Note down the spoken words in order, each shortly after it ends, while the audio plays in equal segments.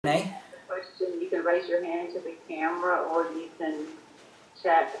Nay? Question, you can raise your hand to the camera, or you can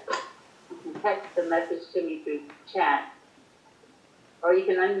chat, you can text the message to me through chat, or you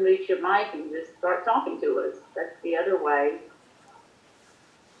can unmute your mic and just start talking to us. That's the other way.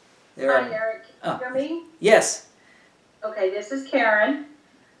 Hi, Eric. Can you hear me? Yes. Okay, this is Karen.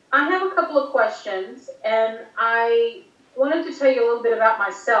 I have a couple of questions, and I wanted to tell you a little bit about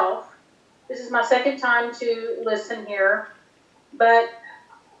myself. This is my second time to listen here, but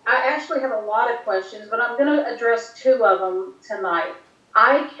I actually have a lot of questions, but I'm going to address two of them tonight.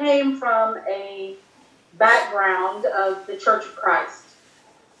 I came from a background of the Church of Christ,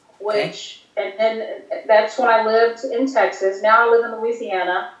 which, and that's when I lived in Texas. Now I live in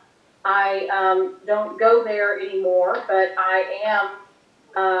Louisiana. I don't go there anymore, but I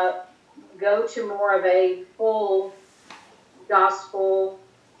am go to more of a full gospel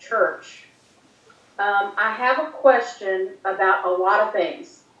church. I have a question about a lot of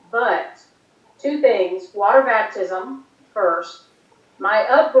things. But two things, water baptism first. My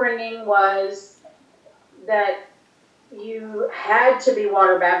upbringing was that you had to be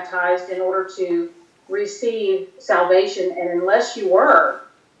water baptized in order to receive salvation, and unless you were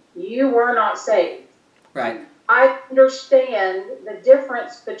not saved. Right. I understand the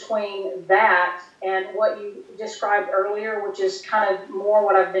difference between that and what you described earlier, which is kind of more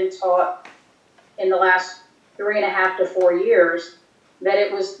what I've been taught in the last 3.5 to 4 years. That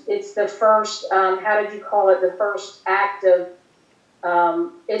it's the first, how did you call it, the first act of,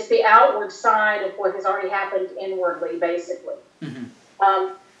 it's the outward sign of what has already happened inwardly, basically. Mm-hmm.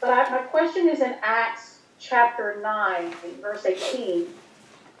 But my question is in Acts chapter 9, verse 18.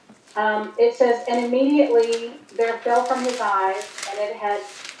 It says, and immediately there fell from his eyes, and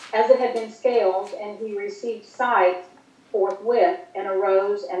as it had been scales, and he received sight forthwith, and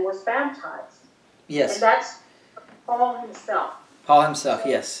arose and was baptized. Yes. And that's Paul himself. Paul himself,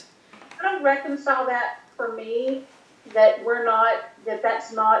 yes. I don't reconcile that for me, that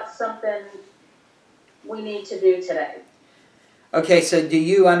that's not something we need to do today. Okay, so do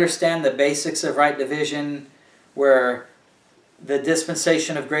you understand the basics of right division, where the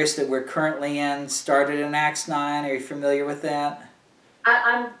dispensation of grace that we're currently in started in Acts 9? Are you familiar with that?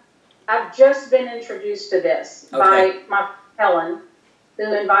 I've just been introduced to this by my friend Helen,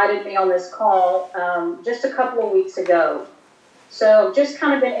 who invited me on this call just a couple of weeks ago. So just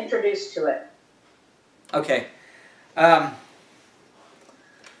kind of been introduced to it. Okay.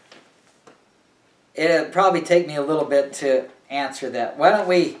 It'll probably take me a little bit to answer that. Why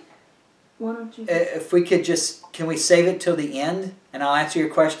don't you? If we could can we save it till the end, and I'll answer your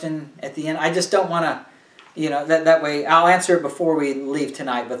question at the end. I just don't want to, that way I'll answer it before we leave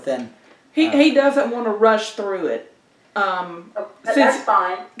tonight. But then he doesn't want to rush through it. That's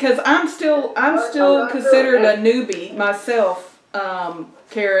fine. Because I'm still considered a newbie myself.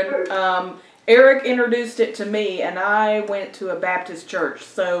 Karen, Eric introduced it to me, and I went to a Baptist church.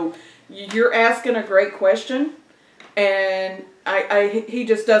 So you're asking a great question, and he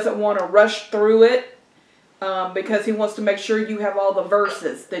just doesn't want to rush through it because he wants to make sure you have all the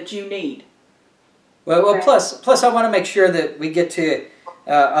verses that you need. Well, plus I want to make sure that we get to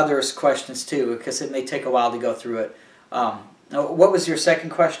others' questions too, because it may take a while to go through it. What was your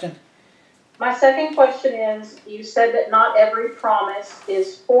second question? My second question is, you said that not every promise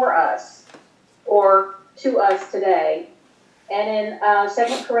is for us or to us today. And in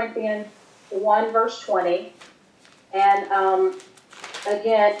 2 Corinthians 1, verse 20, and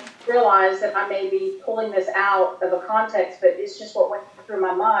again, realize that I may be pulling this out of a context, but it's just what went through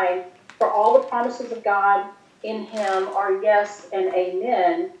my mind. For all the promises of God in him are yes and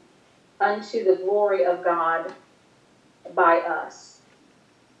amen unto the glory of God by us.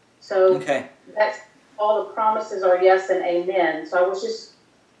 So that's all the promises are yes and amen. So I was just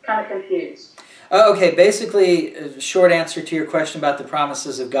kind of confused. Okay, basically, a short answer to your question about the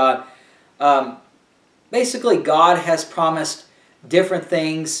promises of God. Basically, God has promised different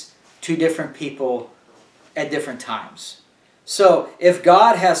things to different people at different times. So if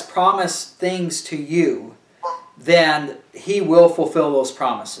God has promised things to you, then he will fulfill those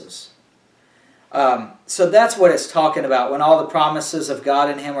promises. So that's what it's talking about, when all the promises of God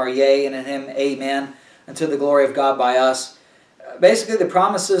in him are yea, and in him amen, unto the glory of God by us. Basically, the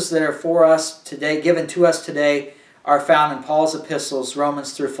promises that are for us today, given to us today, are found in Paul's epistles,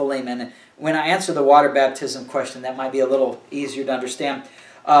 Romans through Philemon. When I answer the water baptism question, that might be a little easier to understand.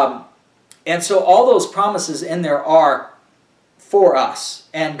 And so all those promises in there are for us,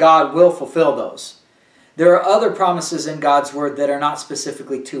 and God will fulfill those. There are other promises in God's Word that are not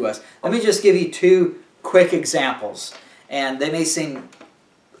specifically to us. Let me just give you two quick examples, and they may seem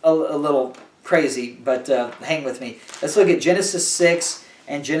a little crazy, but hang with me. Let's look at Genesis 6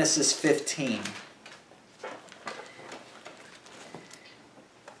 and Genesis 15.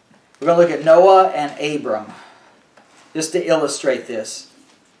 We're going to look at Noah and Abram, just to illustrate this.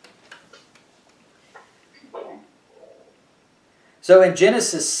 So in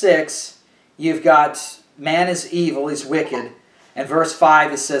Genesis 6, you've got man is evil, he's wicked. And verse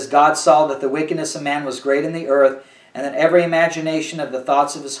 5, it says, God saw that the wickedness of man was great in the earth, and that every imagination of the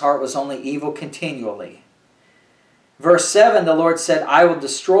thoughts of his heart was only evil continually. Verse 7, the Lord said, I will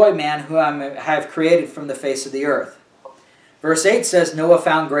destroy man whom I have created from the face of the earth. Verse 8 says, Noah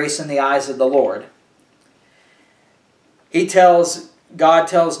found grace in the eyes of the Lord. God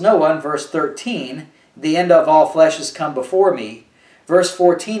tells Noah in verse 13, the end of all flesh has come before me. Verse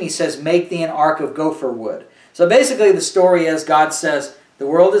 14, he says, make thee an ark of gopher wood. So basically the story is God says, the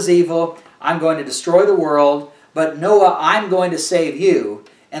world is evil, I'm going to destroy the world, but Noah, I'm going to save you.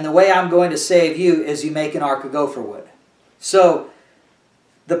 And the way I'm going to save you is you make an ark of gopher wood. So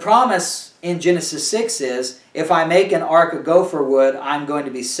the promise in Genesis 6 is, if I make an ark of gopher wood, I'm going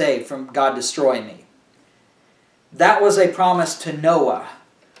to be saved from God destroying me. That was a promise to Noah,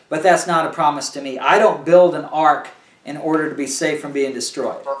 but that's not a promise to me. I don't build an ark in order to be saved from being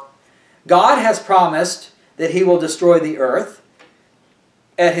destroyed. God has promised that he will destroy the earth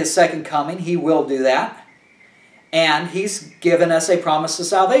at his second coming. He will do that. And he's given us a promise of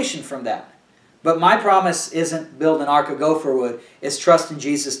salvation from that. But my promise isn't build an ark of gopher wood. It's trust in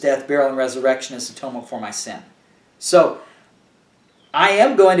Jesus' death, burial, and resurrection as atonement for my sin. So, I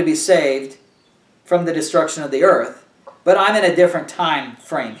am going to be saved from the destruction of the earth, but I'm in a different time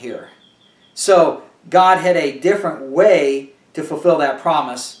frame here. So, God had a different way to fulfill that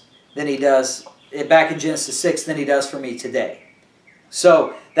promise than he does back in Genesis 6 than he does for me today.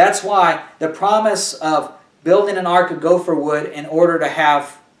 So, that's why the promise of building an ark of gopher wood in order to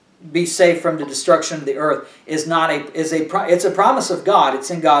be safe from the destruction of the earth it's a promise of God. It's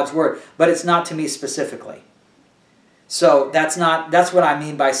in God's word, but it's not to me specifically. So that's what I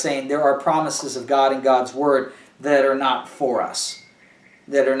mean by saying there are promises of God in God's word that are not for us.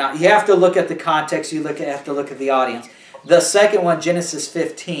 That are not. You have to look at the context. You have to look at the audience. The second one, Genesis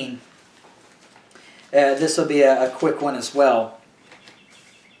 15. This will be a quick one as well.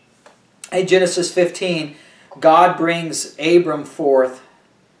 In Genesis 15, God brings Abram forth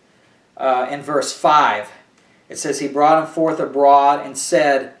in verse 5. It says, he brought him forth abroad and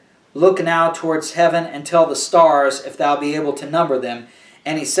said, look now towards heaven and tell the stars, if thou be able to number them.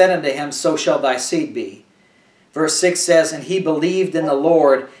 And he said unto him, so shall thy seed be. Verse 6 says, and he believed in the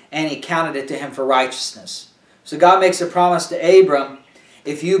Lord, and he counted it to him for righteousness. So God makes a promise to Abram,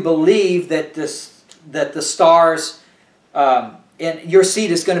 if you believe that the stars, and your seed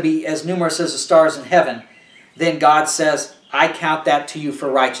is going to be as numerous as the stars in heaven, then God says, I count that to you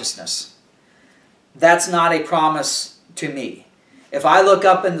for righteousness. That's not a promise to me. If I look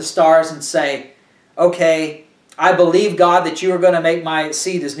up in the stars and say, okay, I believe, God, that you are going to make my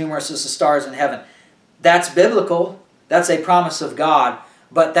seed as numerous as the stars in heaven, that's biblical. That's a promise of God,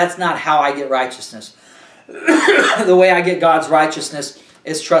 but that's not how I get righteousness. The way I get God's righteousness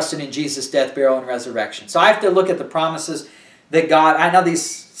is trusting in Jesus' death, burial, and resurrection. So I have to look at the promises that God, I know these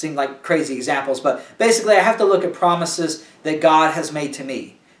seem like crazy examples, but basically I have to look at promises that God has made to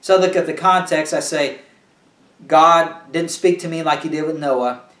me. So I look at the context, I say, God didn't speak to me like he did with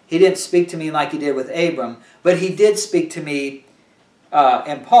Noah. He didn't speak to me like he did with Abram, but he did speak to me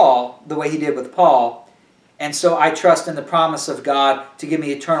and Paul the way he did with Paul. And so I trust in the promise of God to give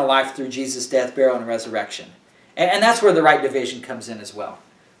me eternal life through Jesus' death, burial, and resurrection. And that's where the right division comes in as well.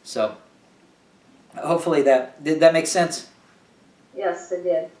 So hopefully did that make sense? Yes, it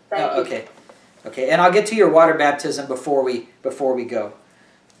did. Thank you. Okay. Okay, and I'll get to your water baptism before we go.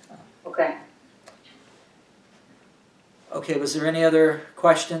 Okay. Okay, was there any other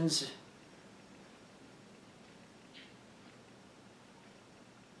questions?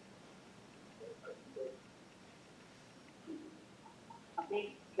 I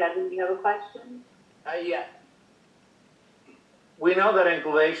think, Kevin, do you have a question? Yeah. We know that in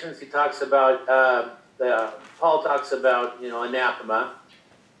Galatians he talks about, Paul talks about, anathema.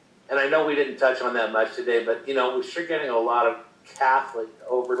 And I know we didn't touch on that much today, but, we're sure getting a lot of Catholic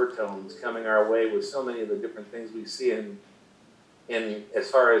overtones coming our way with so many of the different things we see in as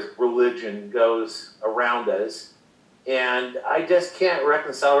far as religion goes around us. And I just can't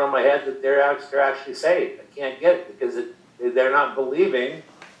reconcile around my head that they're actually saved. I can't get it because they're not believing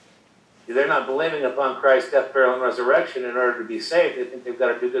upon Christ's death, burial, and resurrection in order to be saved. They think they've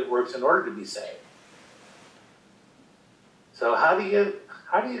got to do good works in order to be saved. So how do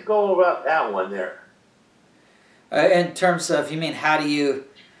you go about that one there? In terms of, you mean how do you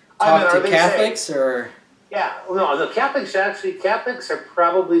talk to Catholics, or? Yeah, no, the Catholics are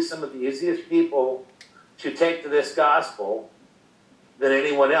probably some of the easiest people to take to this gospel than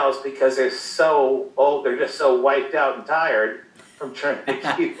anyone else because they're so old, they're just so wiped out and tired from trying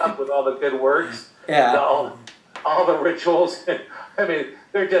to keep up with all the good works, Yeah. all the rituals. I mean,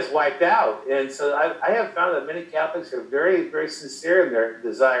 they're just wiped out. And so I have found that many Catholics are very, very sincere in their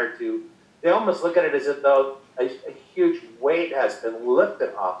desire to, they almost look at it as if though a huge weight has been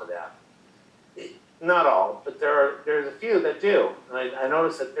lifted off of them. Not all, but there's a few that do. And I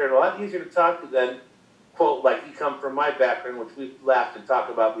noticed that they're a lot easier to talk to than, quote, like you come from my background, which we've laughed and talked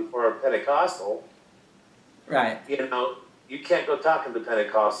about before, Pentecostal. Right. You know, you can't go talking to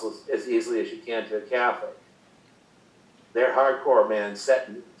Pentecostals as easily as you can to a Catholic. They're hardcore, man, set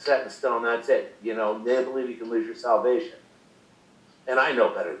in stone, that's it. You know, they believe you can lose your salvation. And I know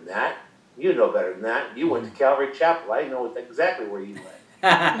better than that. You know better than that. You went to Calvary Chapel. I know exactly where you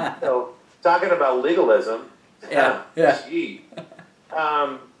went. So, talking about legalism, yeah. Gee.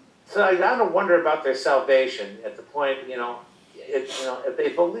 So I gotta wonder about their salvation at the point, if they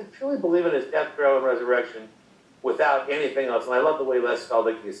truly believe in his death, burial, and resurrection without anything else. And I love the way Les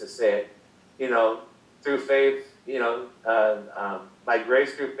Feldick used to say it, through faith, by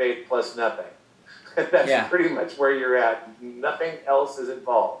grace through faith plus nothing. That's pretty much where you're at. Nothing else is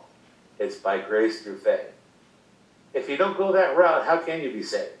involved. It's by grace through faith. If you don't go that route, how can you be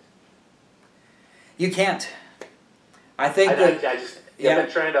saved? You can't. I think I've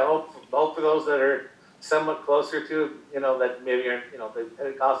been trying to hope for those that are somewhat closer to, that maybe are, the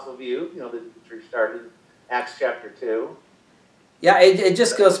Pentecostal view, the church started in Acts chapter 2. Yeah, it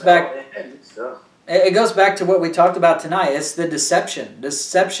just goes back. It goes back to what we talked about tonight. It's the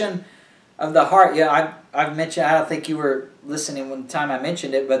deception of the heart. Yeah, I've mentioned. I don't think you were listening when the time I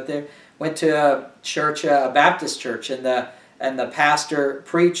mentioned it, but they went to a church, a Baptist church, and the pastor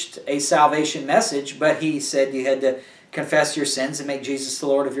preached a salvation message, but he said you had to confess your sins and make Jesus the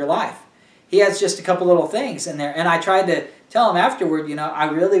Lord of your life. He has just a couple little things in there. And I tried to tell him afterward, I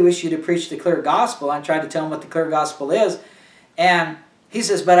really wish you to preach the clear gospel. I tried to tell him what the clear gospel is. And he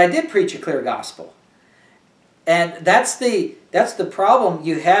says, but I did preach a clear gospel. And that's the problem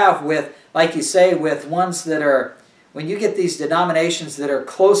you have with, like you say, with ones that are, when you get these denominations that are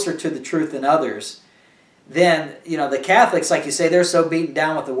closer to the truth than others, then, the Catholics, like you say, they're so beaten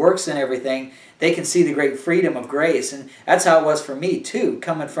down with the works and everything, they can see the great freedom of grace. And that's how it was for me, too,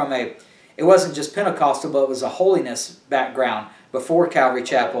 coming from it wasn't just Pentecostal, but it was a holiness background before Calvary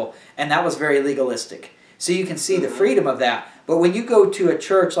Chapel, and that was very legalistic. So you can see the freedom of that. But when you go to a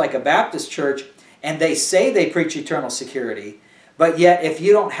church like a Baptist church, and they say they preach eternal security, but yet if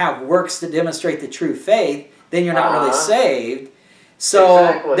you don't have works that demonstrate the true faith, then you're not really saved.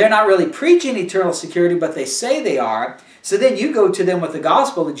 So they're not really preaching eternal security, but they say they are. So then you go to them with the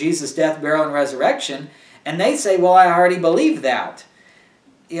gospel of Jesus' death, burial, and resurrection, and they say, well, I already believe that.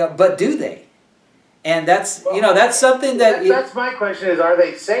 But do they? And that's, that's something that... That's my question is, are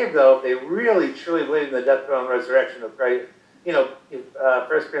they saved, though, if they really, truly believe in the death, burial, and resurrection of Christ? 1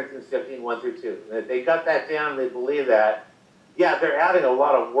 Corinthians 15, 1 through 2. And if they got that down, they believe that, yeah, they're adding a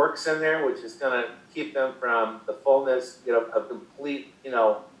lot of works in there, which is going to keep them from the fullness, of complete,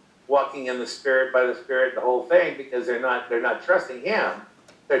 walking in the Spirit, by the Spirit, the whole thing, because they're not trusting Him.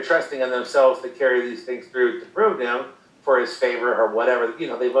 They're trusting in themselves to carry these things through to prove Him for His favor or whatever.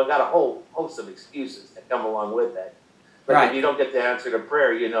 They've got a whole host of excuses that come along with that. But if you don't get the answer to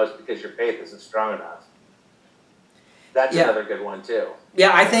prayer, it's because your faith isn't strong enough. That's another good one, too.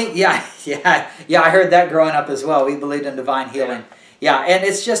 Yeah, I think, I heard that growing up as well. We believed in divine healing. Yeah, and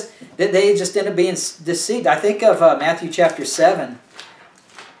it's just, they just end up being deceived. I think of Matthew chapter 7.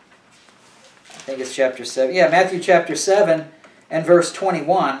 I think it's chapter 7. Yeah, Matthew chapter 7 and verse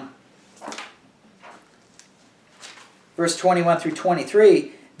 21. Verse 21 through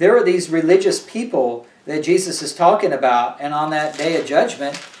 23. There are these religious people that Jesus is talking about, and on that day of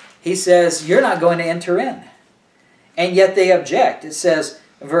judgment, He says, you're not going to enter in. And yet they object. It says,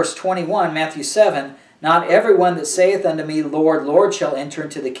 verse 21, Matthew 7, not everyone that saith unto me, Lord, Lord, shall enter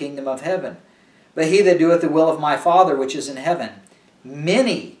into the kingdom of heaven, but he that doeth the will of my Father which is in heaven.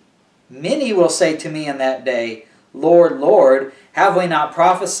 Many will say to me in that day, Lord, Lord, have we not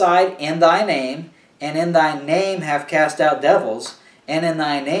prophesied in thy name, and in thy name have cast out devils, and in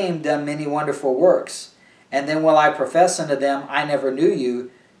thy name done many wonderful works? And then will I profess unto them, I never knew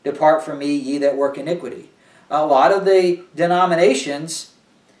you, depart from me, ye that work iniquity. A lot of the denominations,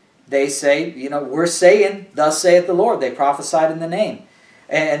 they say, we're saying, thus saith the Lord. They prophesied in the name,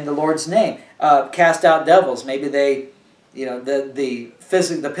 and the Lord's name. Cast out devils. Maybe they, the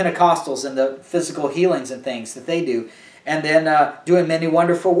Pentecostals and the physical healings and things that they do. and then doing many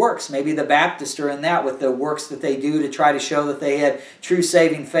wonderful works. Maybe the Baptists are in that with the works that they do to try to show that they had true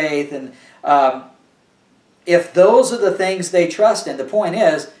saving faith. And if those are the things they trust in, the point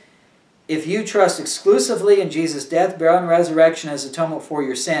is, if you trust exclusively in Jesus' death, burial, and resurrection as atonement for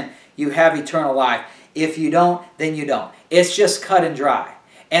your sin, you have eternal life. If you don't, then you don't. It's just cut and dry.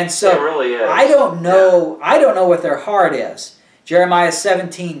 And so it really is. I don't know what their heart is. Jeremiah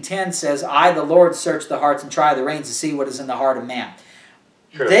 17:10 says, I, the Lord, search the hearts and try the reins to see what is in the heart of man.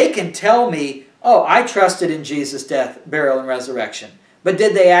 True. They can tell me, oh, I trusted in Jesus' death, burial, and resurrection. But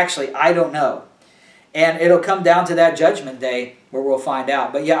did they actually? I don't know. And it'll come down to that judgment day where we'll find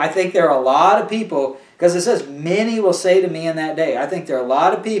out. But yeah, I think there are a lot of people, because it says, many will say to me in that day. I think there are a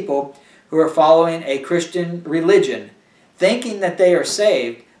lot of people who are following a Christian religion, thinking that they are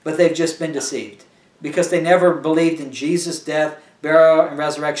saved, but they've just been deceived. Because they never believed in Jesus' death, burial, and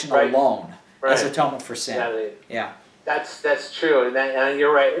resurrection alone as atonement for sin. Yeah. That's true, and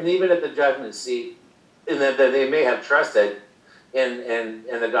you're right. And even at the judgment seat, in that they may have trusted in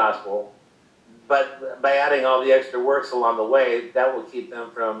the gospel, but by adding all the extra works along the way, that will keep them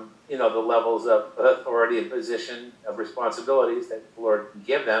from the levels of authority and position of responsibilities that the Lord can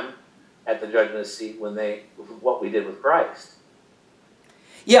give them at the judgment seat when what we did with Christ.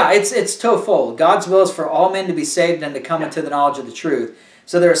 Yeah, it's twofold. God's will is for all men to be saved and to come into the knowledge of the truth.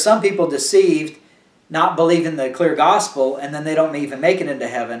 So there are some people deceived, not believing the clear gospel, and then they don't even make it into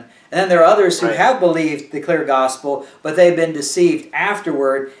heaven. And then there are others who have believed the clear gospel, but they've been deceived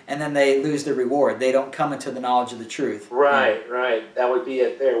afterward, and then they lose the reward. They don't come into the knowledge of the truth. Right. That would be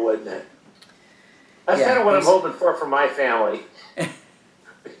it there, wouldn't it? That's kind of what I'm hoping for my family.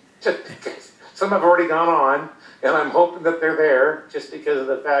 Just because some have already gone on, and I'm hoping that they're there just because of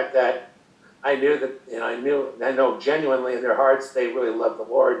the fact that I knew that, I know genuinely in their hearts they really loved the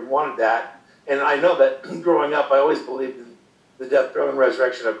Lord and wanted that. And I know that growing up, I always believed in the death, burial, and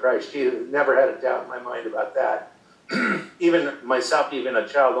resurrection of Christ Jesus. Never had a doubt in my mind about that. Even myself, even a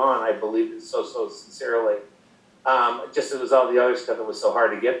child on, I believed it so sincerely. Just it was all the other stuff that was so hard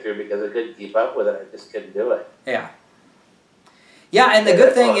to get through because I couldn't keep up with it. I just couldn't do it. Yeah. Yeah, and the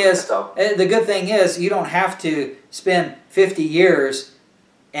good thing is you don't have to spend 50 years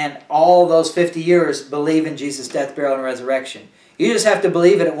and all those 50 years believe in Jesus' death, burial, and resurrection. You just have to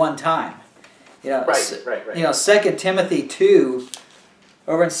believe it at one time. Right. 2 Timothy 2,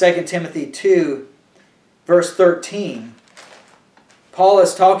 over in 2 Timothy 2, verse 13, Paul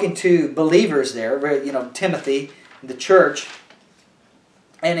is talking to believers there, Timothy, the church,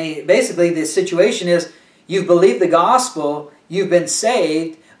 and basically the situation is you've believed the gospel, you've been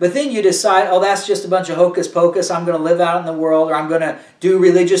saved, but then you decide, oh, that's just a bunch of hocus pocus, I'm going to live out in the world, or I'm going to do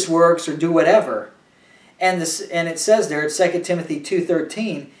religious works, or do whatever. And it says there, at 2 Timothy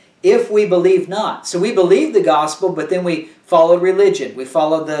 2:13, if we believe not. So we believed the gospel, but then we followed religion. We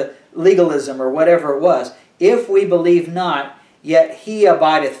followed the legalism or whatever it was. If we believe not, yet he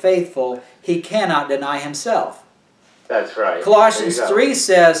abideth faithful, he cannot deny himself. That's right. Colossians 3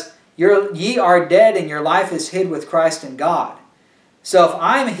 says, ye are dead and your life is hid with Christ in God. So if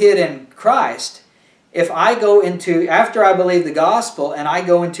I'm hid in Christ, if I go into, after I believe the gospel and I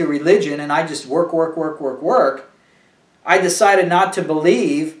go into religion and I just work, I decided not to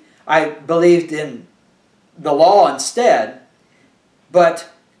believe. I believed in the law instead. But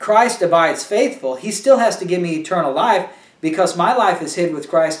Christ abides faithful. He still has to give me eternal life because my life is hid with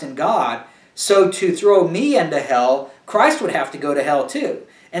Christ in God. So to throw me into hell, Christ would have to go to hell too.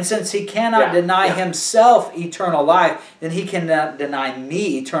 And since he cannot deny himself eternal life, then he cannot deny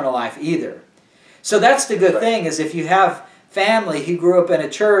me eternal life either. So that's the good thing, is if you have family who grew up in a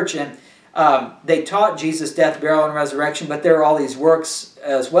church and they taught Jesus' death, burial, and resurrection, but there are all these works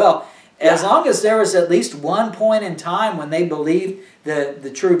as well. As long as there was at least one point in time when they believed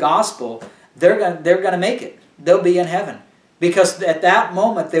the true gospel, they're going to make it. They'll be in heaven. Because at that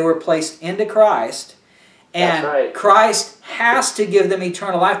moment they were placed into Christ, and Christ has to give them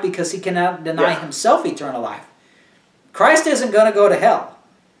eternal life because he cannot deny himself eternal life. Christ isn't going to go to hell.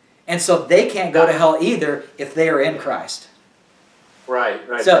 And so they can't go to hell either if they are in Christ. Right.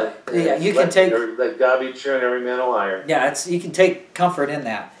 So you can take. Let God be true and every man a liar. Yeah, you can take comfort in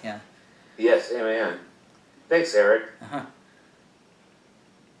that. Yeah. Yes, amen. Thanks, Eric.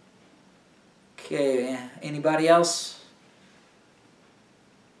 Okay, anybody else?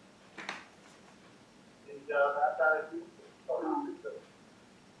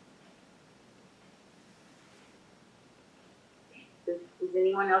 Does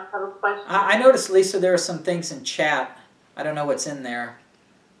anyone else have a question? I noticed, Lisa, there are some things in chat. I don't know what's in there.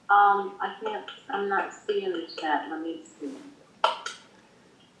 I'm not seeing the chat. Let me see. I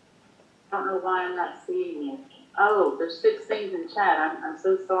don't know why I'm not seeing it. Oh, there's 6 things in chat. I'm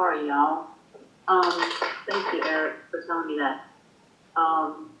so sorry, y'all. Thank you, Eric, for telling me that.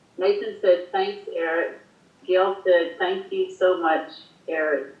 Nathan said, thanks, Eric. Gail said, thank you so much,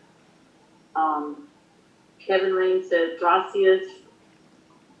 Eric. Kevin Ring said, gracias,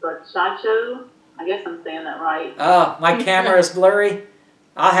 muchacho. I guess I'm saying that right. Oh, my camera is blurry.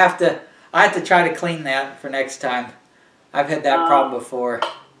 I have to try to clean that for next time. I've had that problem before.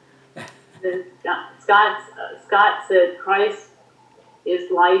 Then Scott said, Christ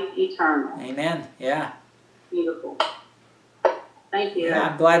is life eternal. Amen. Yeah. Beautiful. Thank you. Yeah,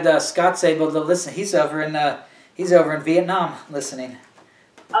 I'm glad Scott's able to listen. He's over in Vietnam listening.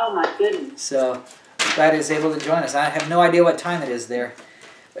 Oh my goodness. So glad he's able to join us. I have no idea what time it is there.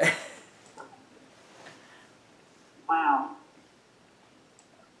 Wow.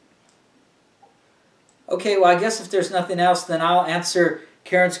 Okay, well, I guess if there's nothing else, then I'll answer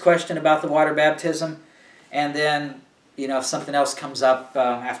Karen's question about the water baptism, and then, you know, if something else comes up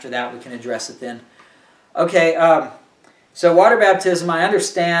after that, we can address it then. Okay, so water baptism, I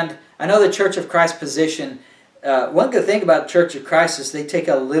understand. I know the Church of Christ position. One good thing about Church of Christ is they take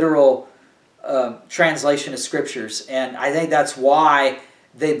a literal translation of Scriptures, and I think that's why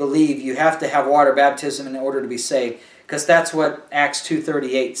they believe you have to have water baptism in order to be saved, because that's what Acts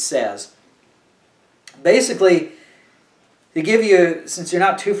 2:38 says. Basically, to give you, since you're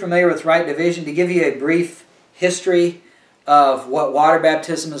not too familiar with right division, to give you a brief history of what water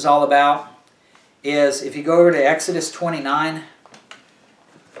baptism is all about, is if you go over to Exodus 29,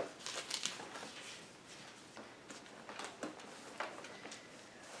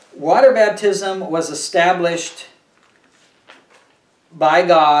 water baptism was established by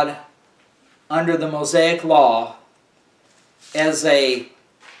God under the Mosaic Law as a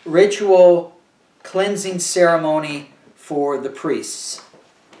ritual cleansing ceremony for the priests.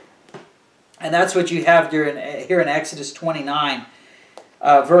 And that's what you have here in Exodus 29,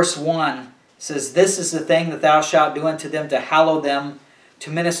 verse 1. Says, "This is the thing that thou shalt do unto them to hallow them, to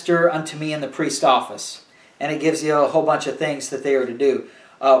minister unto me in the priest office." And it gives you a whole bunch of things that they are to do.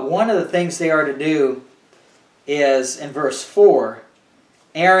 One of the things they are to do is, in verse 4,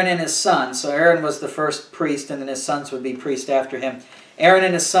 Aaron and his sons. So Aaron was the first priest, and then his sons would be priests after him. Aaron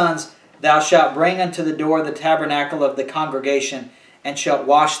and his sons, thou shalt bring unto the door of the tabernacle of the congregation, and shalt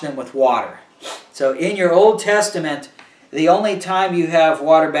wash them with water. So in your Old Testament, the only time you have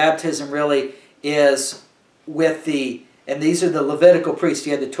water baptism really is with and these are the Levitical priests.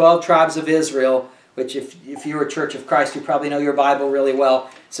 You had the 12 tribes of Israel, which if you're a Church of Christ, you probably know your Bible really well,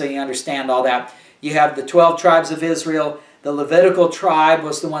 so you understand all that. You have the 12 tribes of Israel. The Levitical tribe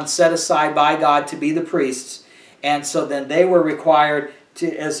was the one set aside by God to be the priests, and so then they were required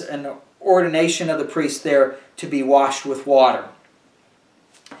to, as an ordination of the priest there, to be washed with water.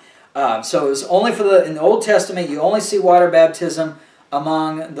 So it was only in the Old Testament, you only see water baptism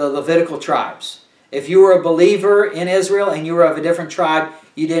among the Levitical tribes. If you were a believer in Israel and you were of a different tribe,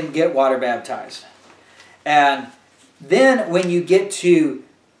 you didn't get water baptized. And then when you get to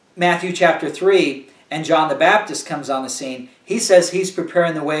Matthew chapter 3, and John the Baptist comes on the scene, he says he's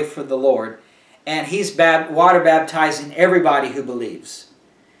preparing the way for the Lord, and he's water baptizing everybody who believes.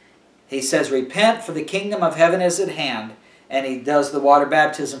 He says, "Repent, for the kingdom of heaven is at hand." And he does the water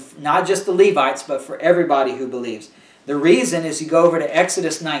baptism, not just the Levites, but for everybody who believes. The reason is you go over to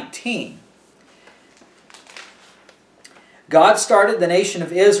Exodus 19. God started the nation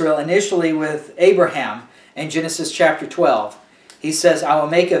of Israel initially with Abraham in Genesis chapter 12. He says, "I will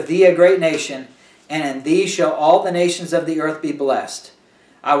make of thee a great nation, and in thee shall all the nations of the earth be blessed.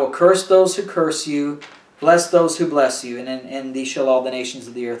 I will curse those who curse you, bless those who bless you, and in thee shall all the nations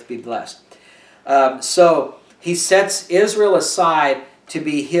of the earth be blessed." So he sets Israel aside to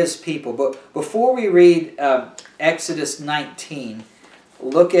be his people. But before we read Exodus 19,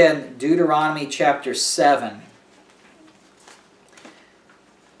 look in Deuteronomy chapter 7.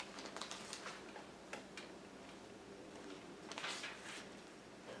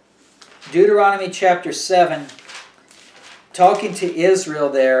 Deuteronomy chapter 7, talking to Israel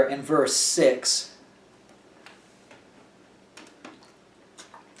there in verse 6.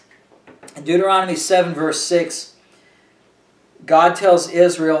 In Deuteronomy 7 verse 6, God tells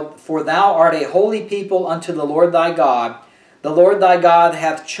Israel, "For thou art a holy people unto the Lord thy God. The Lord thy God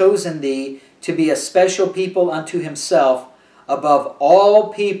hath chosen thee to be a special people unto himself above all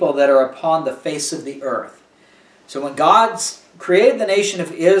people that are upon the face of the earth." So when God created the nation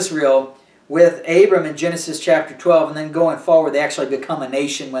of Israel with Abram in Genesis chapter 12, and then going forward, they actually become a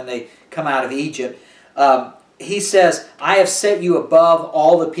nation when they come out of Egypt. He says, "I have set you above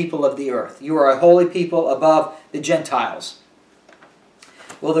all the people of the earth. You are a holy people above the Gentiles."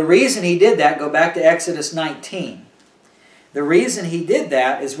 Well, the reason he did that, go back to Exodus 19. The reason he did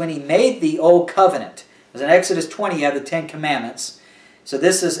that is when he made the Old Covenant. Because in Exodus 20 you have the 10 Commandments. So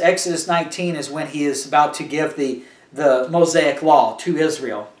this is Exodus 19 is when he is about to give the Mosaic Law to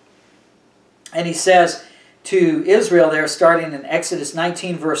Israel. And he says to Israel there, starting in Exodus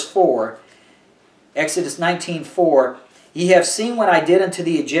 19 verse 4, Exodus 19:4, "Ye have seen what I did unto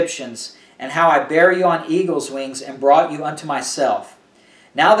the Egyptians, and how I bare you on eagle's wings, and brought you unto myself.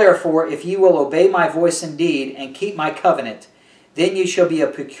 Now therefore, if ye will obey my voice indeed, and keep my covenant, then ye shall be a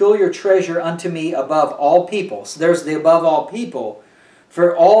peculiar treasure unto me above all people." So there's the above all people.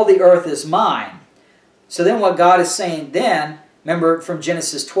 "For all the earth is mine." So then what God is saying then, remember from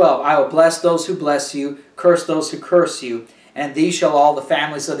Genesis 12, "I will bless those who bless you, curse those who curse you, and these shall all the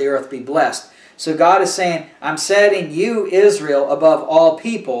families of the earth be blessed." So God is saying, I'm setting you, Israel, above all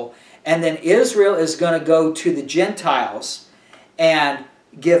people, and then Israel is going to go to the Gentiles and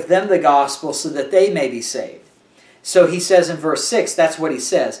give them the gospel so that they may be saved. So he says in verse 6, that's what he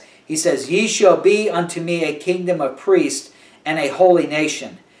says. He says, "Ye shall be unto me a kingdom of priests and a holy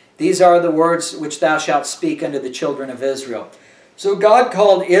nation. These are the words which thou shalt speak unto the children of Israel." So God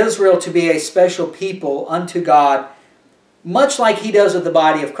called Israel to be a special people unto God, much like he does with the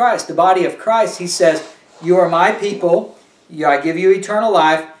body of Christ. The body of Christ, he says, "You are my people. I give you eternal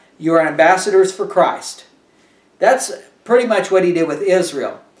life. You are ambassadors for Christ." That's pretty much what he did with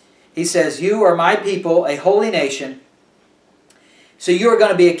Israel. He says, "You are my people, a holy nation. So you are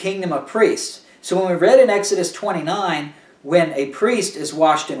going to be a kingdom of priests." So when we read in Exodus 29, when a priest is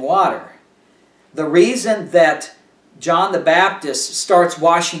washed in water, the reason that John the Baptist starts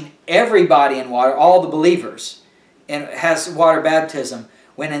washing everybody in water, all the believers, and has water baptism,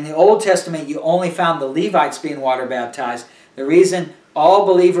 when in the Old Testament you only found the Levites being water baptized, the reason all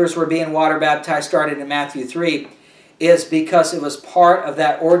believers were being water baptized started in Matthew 3 is because it was part of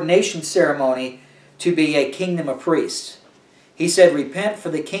that ordination ceremony to be a kingdom of priests. He said, "Repent, for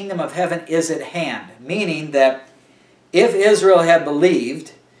the kingdom of heaven is at hand," meaning that if Israel had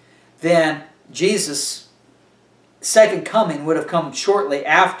believed, then Jesus' second coming would have come shortly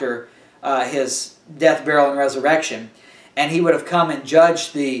after his death, burial, and resurrection. And he would have come and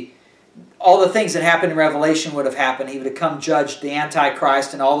judged all the things that happened in Revelation would have happened. He would have come judged the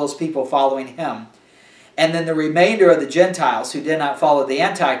Antichrist and all those people following him. And then the remainder of the Gentiles who did not follow the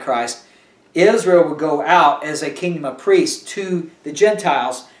Antichrist, Israel would go out as a kingdom of priests to the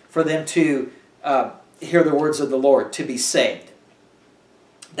Gentiles for them to hear the words of the Lord, to be saved.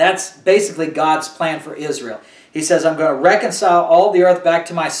 That's basically God's plan for Israel. He says, "I'm going to reconcile all the earth back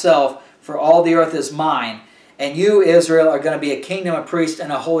to myself, for all the earth is mine. And you, Israel, are going to be a kingdom of priests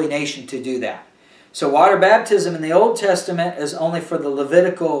and a holy nation to do that." So water baptism in the Old Testament is only for the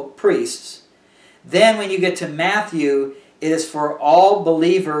Levitical priests. Then when you get to Matthew, it is for all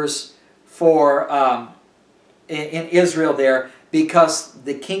believers in Israel there, because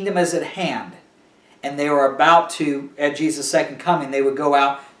the kingdom is at hand. And they were about to, at Jesus' second coming, they would go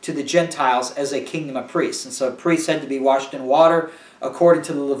out to the Gentiles as a kingdom of priests. And so priests had to be washed in water according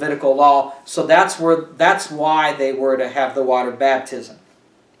to the Levitical law. So that's why they were to have the water baptism.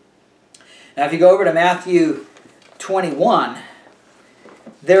 Now if you go over to Matthew 21,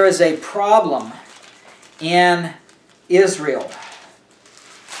 there is a problem in Israel.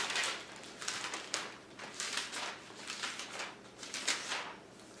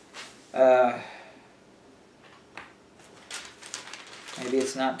 Maybe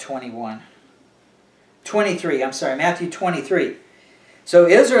it's not 21. 23, I'm sorry, Matthew 23. So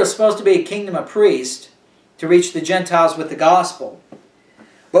Israel is supposed to be a kingdom of priests to reach the Gentiles with the gospel.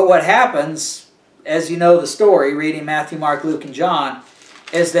 But what happens, as you know the story, reading Matthew, Mark, Luke, and John,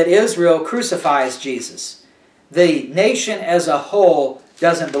 is that Israel crucifies Jesus. The nation as a whole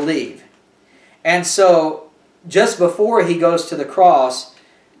doesn't believe. And so just before he goes to the cross,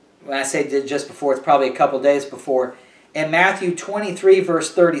 when I say just before, it's probably a couple days before, in Matthew 23,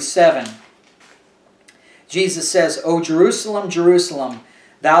 verse 37, Jesus says, "O Jerusalem, Jerusalem,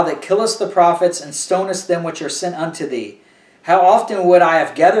 thou that killest the prophets and stonest them which are sent unto thee, how often would I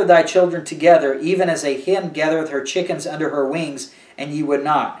have gathered thy children together, even as a hen gathereth her chickens under her wings, and ye would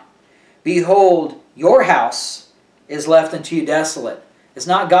not? Behold, your house is left unto you desolate." It's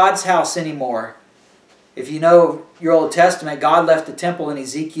not God's house anymore. If you know your Old Testament, God left the temple in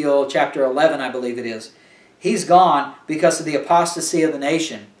Ezekiel chapter 11, I believe it is. He's gone because of the apostasy of the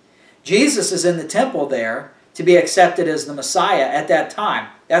nation. Jesus is in the temple there to be accepted as the Messiah at that time.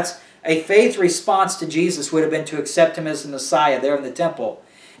 That's a faith response to Jesus, would have been to accept him as the Messiah there in the temple.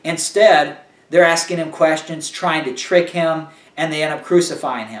 Instead, they're asking him questions, trying to trick him, and they end up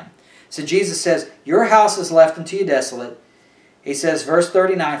crucifying him. So Jesus says, your house is left unto you desolate. He says, verse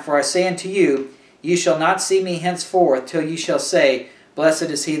 39, "For I say unto you, ye shall not see me henceforth till ye shall say, Blessed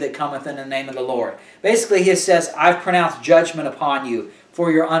is he that cometh in the name of the Lord." Basically, he says, I've pronounced judgment upon you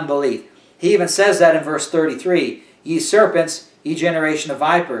for your unbelief. He even says that in verse 33, "Ye serpents, ye generation of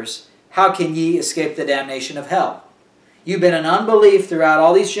vipers, how can ye escape the damnation of hell?" You've been in unbelief throughout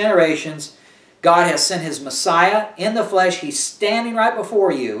all these generations. God has sent his Messiah in the flesh. He's standing right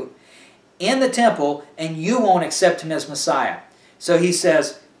before you in the temple, and you won't accept him as Messiah. So he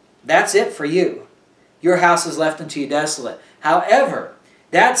says, that's it for you. Your house is left unto you desolate. However,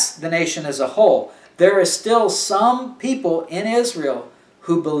 that's the nation as a whole. There is still some people in Israel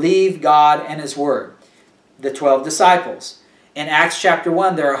who believe God and his word. The 12 disciples. In Acts chapter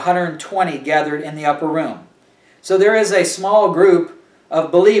 1, there are 120 gathered in the upper room. So there is a small group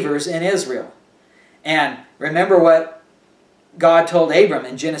of believers in Israel. And remember what God told Abram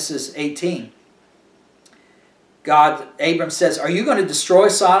in Genesis 18. Abram says, are you going to destroy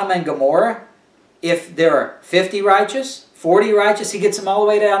Sodom and Gomorrah if there are 50 righteous, 40 righteous? He gets them all the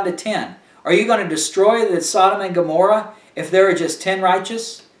way down to 10. Are you going to destroy the Sodom and Gomorrah if there are just 10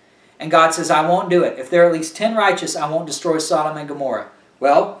 righteous? And God says, I won't do it. If there are at least 10 righteous, I won't destroy Sodom and Gomorrah.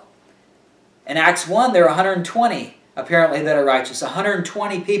 Well, in Acts 1, there are 120 apparently that are righteous.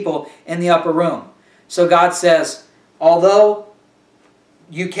 120 people in the upper room. So God says, although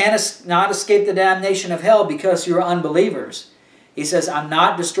you cannot escape the damnation of hell because you're unbelievers, he says, I'm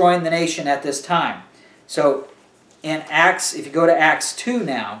not destroying the nation at this time. So in Acts, if you go to Acts 2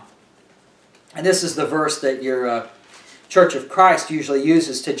 now, and this is the verse that your Church of Christ usually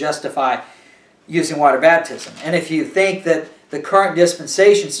uses to justify using water baptism. And if you think that the current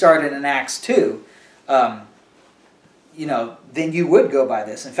dispensation started in Acts 2, then you would go by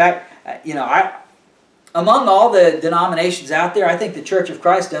this. In fact, among all the denominations out there, I think the Church of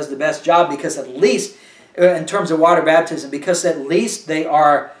Christ does the best job because at least, in terms of water baptism, because at least they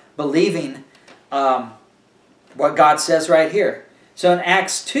are believing what God says right here. So in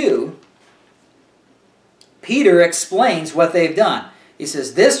Acts 2, Peter explains what they've done. He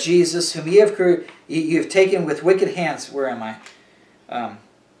says, this Jesus whom you have taken with wicked hands. Where am I?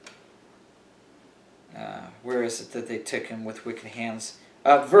 Where is it that they took him with wicked hands?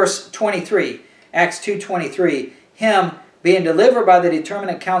 Verse 23, Acts 2:23. Him, being delivered by the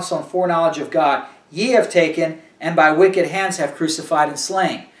determinate counsel and foreknowledge of God, ye have taken, and by wicked hands have crucified and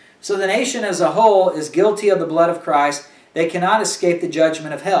slain. So the nation as a whole is guilty of the blood of Christ. They cannot escape the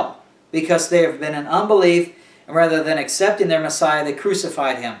judgment of hell because they have been in unbelief, and rather than accepting their Messiah, they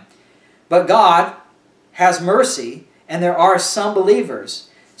crucified him. But God has mercy, and there are some believers.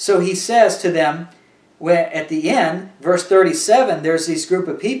 So he says to them, at the end, verse 37, there's this group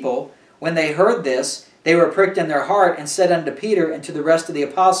of people, when they heard this, they were pricked in their heart and said unto Peter and to the rest of the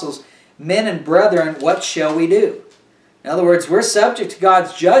apostles, Men and brethren, what shall we do? In other words, we're subject to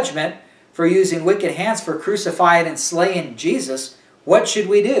God's judgment for using wicked hands for crucifying and slaying Jesus. What should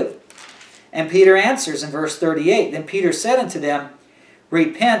we do? And Peter answers in verse 38, Then Peter said unto them,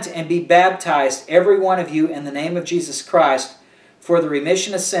 Repent and be baptized, every one of you, in the name of Jesus Christ, for the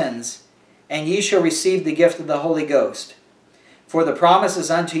remission of sins, and ye shall receive the gift of the Holy Ghost. For the promise is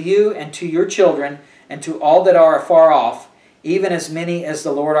unto you and to your children, and to all that are afar off, even as many as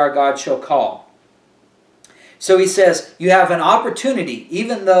the Lord our God shall call. So he says, you have an opportunity,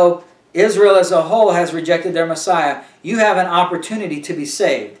 even though Israel as a whole has rejected their Messiah, you have an opportunity to be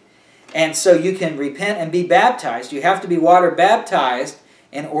saved. And so you can repent and be baptized. You have to be water baptized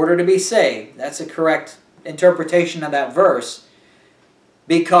in order to be saved. That's a correct interpretation of that verse,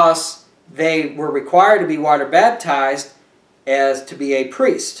 because they were required to be water baptized as to be a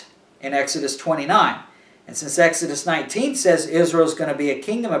priest in Exodus 29. And since Exodus 19 says Israel is going to be a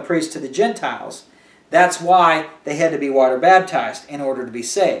kingdom of priests to the Gentiles, that's why they had to be water baptized in order to be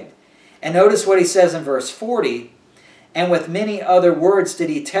saved. And notice what he says in verse 40, And with many other words did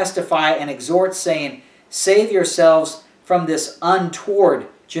he testify and exhort, saying, Save yourselves from this untoward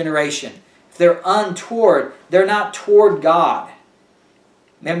generation. If they're untoward, they're not toward God.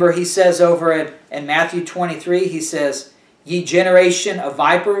 Remember, he says over in Matthew 23, he says, Ye generation of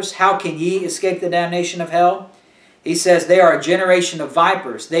vipers, how can ye escape the damnation of hell? He says they are a generation of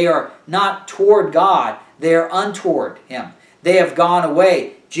vipers. They are not toward God. They are untoward him. They have gone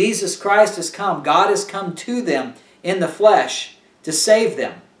away. Jesus Christ has come. God has come to them in the flesh to save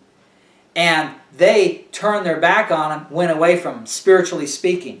them. And they turned their back on him, went away from him, spiritually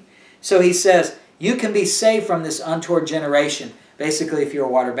speaking. So he says, you can be saved from this untoward generation, basically if you're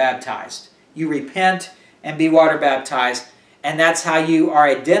water baptized. You repent and be water baptized, and that's how you are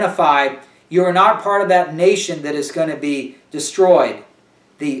identified. You are not part of that nation that is going to be destroyed.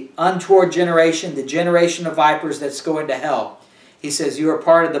 The untoward generation, the generation of vipers that's going to hell. He says you are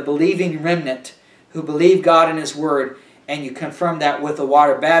part of the believing remnant who believe God and His Word, and you confirm that with the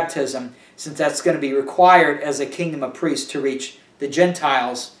water baptism, since that's going to be required as a kingdom of priests to reach the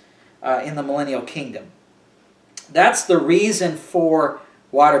Gentiles in the millennial kingdom. That's the reason for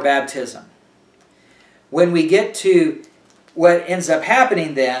water baptism. When we get to what ends up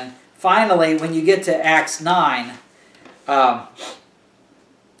happening then, finally, when you get to Acts 9, well,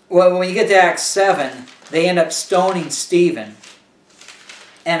 when you get to Acts 7, they end up stoning Stephen.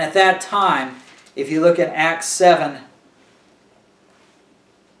 And at that time, if you look at Acts 7,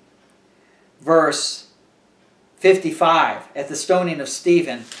 verse 55, at the stoning of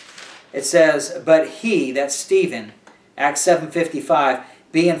Stephen, it says, "But he," that's Stephen, Acts 7:55,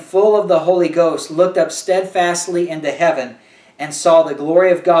 "being full of the Holy Ghost, looked up steadfastly into heaven, and saw the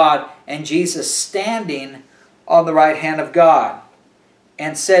glory of God, and Jesus standing on the right hand of God,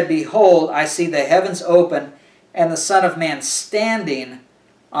 and said, Behold, I see the heavens open, and the Son of Man standing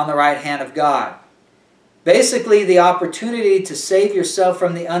on the right hand of God." Basically, the opportunity to save yourself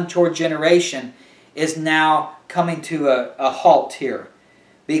from the untoward generation is now coming to a halt here,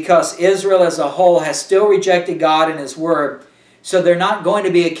 because Israel as a whole has still rejected God and His Word, so they're not going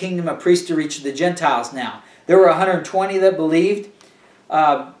to be a kingdom of priests to reach the Gentiles now. There were 120 that believed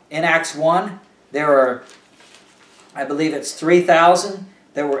in Acts 1. There were, I believe it's 3,000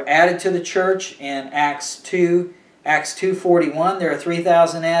 that were added to the church in Acts 2. Acts 2:41, there are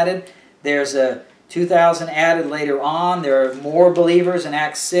 3,000 added. There's a 2,000 added later on. There are more believers in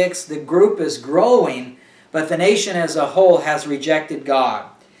Acts 6. The group is growing, but the nation as a whole has rejected God.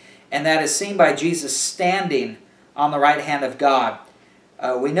 And that is seen by Jesus standing on the right hand of God.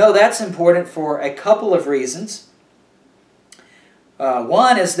 We know that's important for a couple of reasons.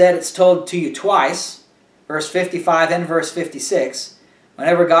 One is that it's told to you twice, verse 55 and verse 56.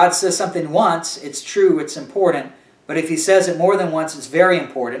 Whenever God says something once, it's true, it's important. But if He says it more than once, it's very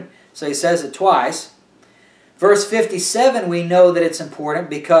important. So He says it twice. Verse 57, we know that it's important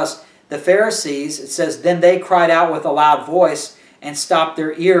because the Pharisees, it says, "Then they cried out with a loud voice and stopped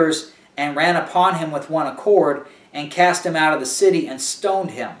their ears and ran upon Him with one accord and cast Him out of the city and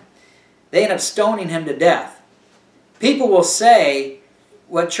stoned Him." They end up stoning Him to death. People will say,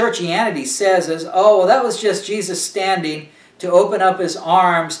 what churchianity says is, oh, well, that was just Jesus standing to open up His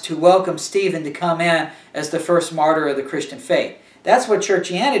arms to welcome Stephen to come in as the first martyr of the Christian faith. That's what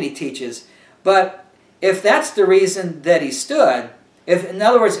churchianity teaches. But if that's the reason that He stood, in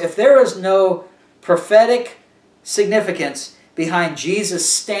other words, if there is no prophetic significance behind Jesus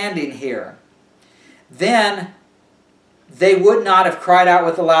standing here, then they would not have cried out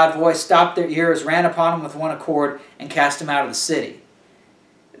with a loud voice, stopped their ears, ran upon Him with one accord, and cast Him out of the city.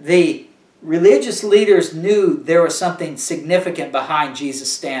 The religious leaders knew there was something significant behind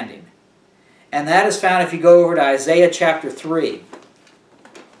Jesus standing. And that is found if you go over to Isaiah chapter 3.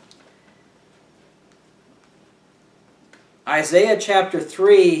 Isaiah chapter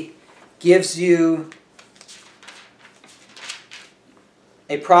 3 gives you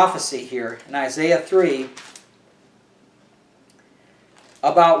a prophecy here in Isaiah 3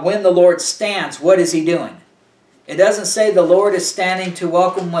 about when the Lord stands. What is He doing? It doesn't say the Lord is standing to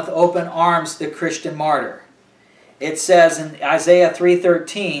welcome with open arms the Christian martyr. It says in Isaiah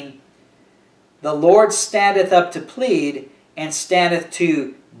 3:13, "The Lord standeth up to plead, and standeth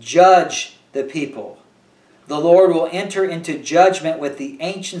to judge the people. The Lord will enter into judgment with the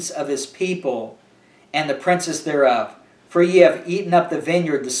ancients of His people, and the princes thereof. For ye have eaten up the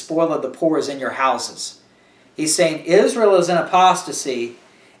vineyard, the spoil of the poor is in your houses." He's saying Israel is in apostasy,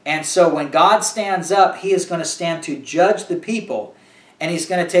 and so when God stands up, He is going to stand to judge the people, and He's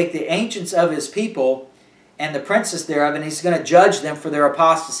going to take the ancients of His people and the princes thereof, and He's going to judge them for their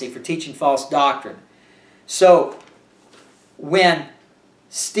apostasy, for teaching false doctrine. So when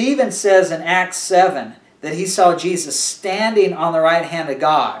Stephen says in Acts 7 that he saw Jesus standing on the right hand of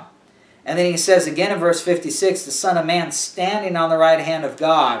God, and then he says again in verse 56, the Son of Man standing on the right hand of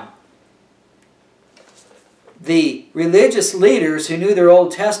God, the religious leaders who knew their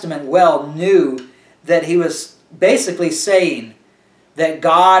Old Testament well knew that he was basically saying that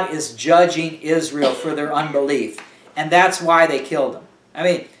God is judging Israel for their unbelief. And that's why they killed him. I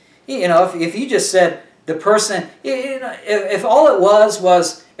mean, you know, if you just said the person, you know, if all it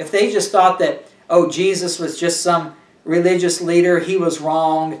was if they just thought that, oh, Jesus was just some religious leader, he was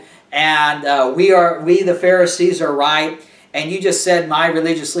wrong, and we the Pharisees are right, and you just said my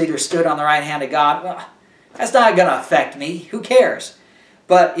religious leader stood on the right hand of God, well, that's not going to affect me. Who cares?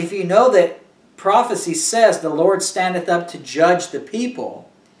 But if you know that prophecy says the Lord standeth up to judge the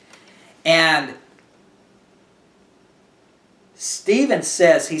people, and Stephen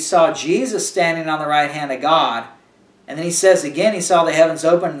says he saw Jesus standing on the right hand of God, And then he says again, he saw the heavens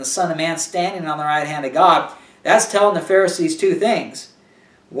open and the Son of Man standing on the right hand of God. That's telling the Pharisees two things.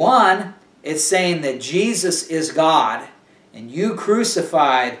 One, it's saying that Jesus is God, and you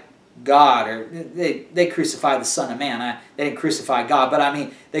crucified God, or they crucified the Son of Man. They didn't crucify God, but I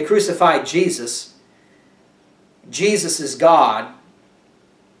mean, they crucified Jesus. Jesus is God.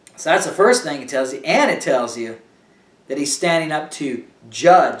 So that's the first thing it tells you. And it tells you that he's standing up to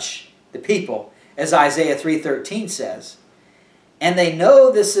judge the people, as Isaiah 3:13 says. And they know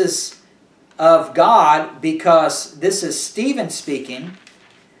this is of God because this is Stephen speaking.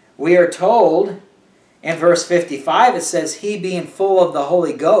 We are told in verse 55, it says, he being full of the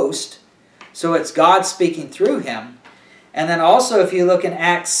Holy Ghost. So it's God speaking through him. And then also if you look in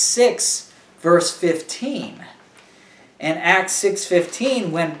Acts 6, verse 15. In Acts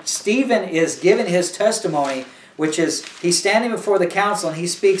 6:15, when Stephen is given his testimony, which is, he's standing before the council and he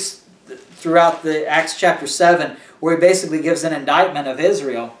speaks throughout the Acts chapter 7, where he basically gives an indictment of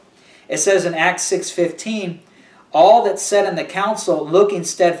Israel. It says in Acts 6:15, all that sat in the council, looking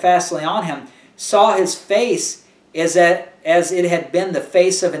steadfastly on him, saw his face as it had been the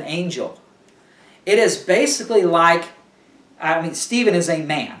face of an angel. It is basically like, I mean, Stephen is a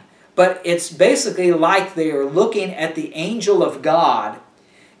man, but it's basically like they are looking at the angel of God,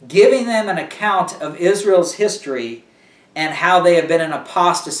 giving them an account of Israel's history and how they have been in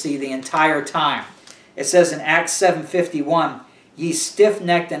apostasy the entire time. It says in Acts 7:51, ye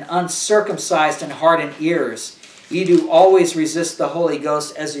stiff-necked and uncircumcised in heart and ears, ye do always resist the Holy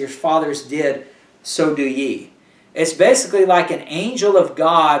Ghost, as your fathers did, so do ye. It's basically like an angel of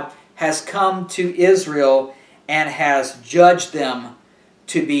God has come to Israel and has judged them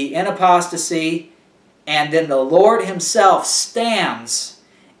to be in apostasy, and then the Lord himself stands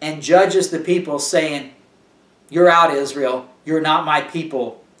and judges the people, saying, you're out, Israel. You're not my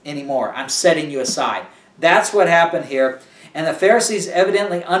people anymore. I'm setting you aside. That's what happened here. And the Pharisees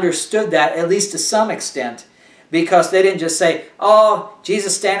evidently understood that, at least to some extent, because they didn't just say, oh,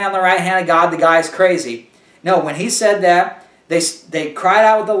 Jesus standing on the right hand of God, the guy's crazy. No, when he said that, they cried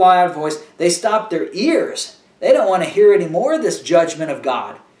out with a loud voice. They stopped their ears. They don't want to hear any more of this judgment of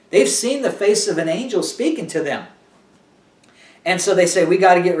God. They've seen the face of an angel speaking to them. And so they say, we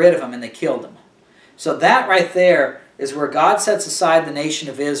got to get rid of him, and they killed him. So that right there is where God sets aside the nation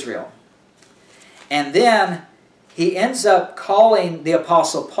of Israel. And then he ends up calling the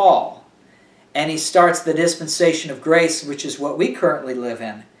Apostle Paul, and he starts the dispensation of grace, which is what we currently live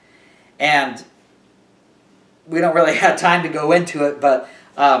in. And we don't really have time to go into it, but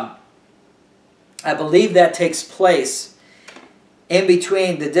I believe that takes place in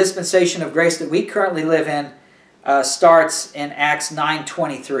between the dispensation of grace that we currently live in starts in Acts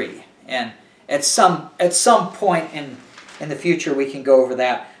 9:23. And at some point in the future we can go over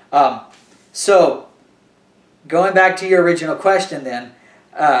that. So going back to your original question then,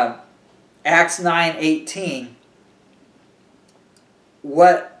 Acts 9:18,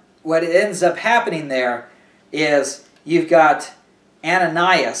 what ends up happening there is you've got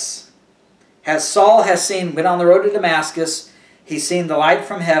Ananias. Saul has been on the road to Damascus. He's seen the light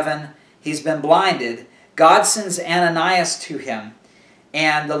from heaven. He's been blinded. God sends Ananias to him.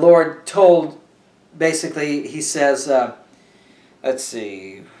 And the Lord told, basically, he says, let's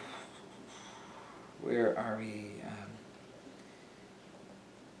see, where are we?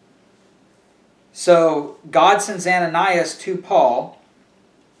 So God sends Ananias to Paul.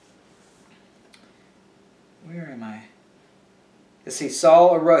 Where am I? You see,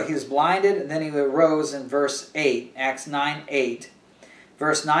 Saul arose, he was blinded, and then he arose in verse 8, Acts 9:8.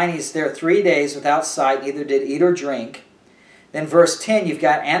 Verse 9, he's there 3 days without sight, neither did eat or drink. Then verse 10, you've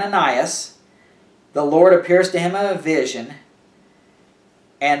got Ananias. The Lord appears to him in a vision.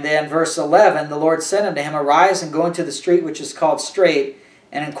 And then verse 11, the Lord said unto him, arise and go into the street which is called Straight,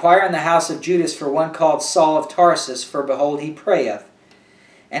 and inquire in the house of Judas for one called Saul of Tarsus, for behold, he prayeth.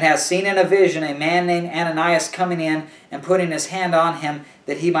 And has seen in a vision a man named Ananias coming in and putting his hand on him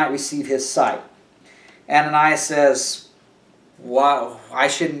that he might receive his sight. Ananias says, wow, I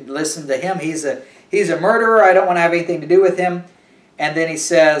shouldn't listen to him. He's a murderer. I don't want to have anything to do with him. And then he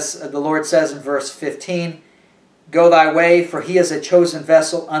says, the Lord says in verse 15, go thy way, for he is a chosen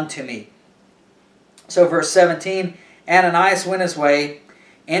vessel unto me. So verse 17, Ananias went his way,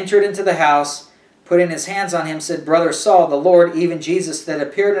 entered into the house, putting his hands on him, said, brother Saul, the Lord, even Jesus, that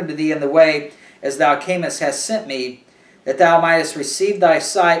appeared unto thee in the way as thou camest, hath sent me, that thou mightest receive thy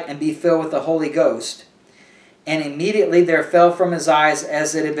sight and be filled with the Holy Ghost. And immediately there fell from his eyes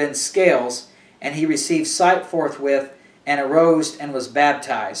as it had been scales, and he received sight forthwith, and arose and was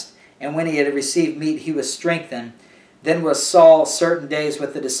baptized. And when he had received meat, he was strengthened. Then was Saul certain days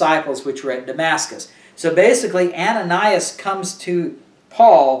with the disciples which were at Damascus. So basically, Ananias comes to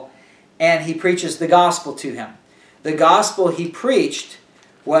Paul and he preaches the gospel to him. The gospel he preached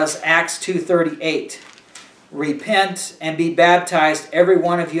was Acts 2:38. Repent and be baptized, every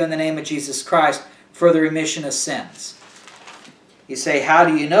one of you, in the name of Jesus Christ, for the remission of sins. You say, how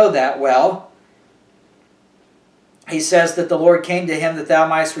do you know that? Well, he says that the Lord came to him that thou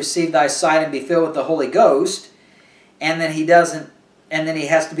mightest receive thy sight and be filled with the Holy Ghost. And then he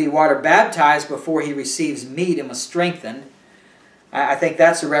has to be water baptized before he receives meat and was strengthened. I think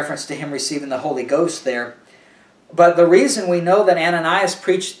that's a reference to him receiving the Holy Ghost there. But the reason we know that Ananias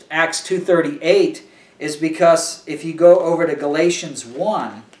preached Acts 2:38 is because if you go over to Galatians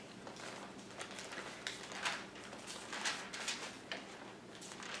 1,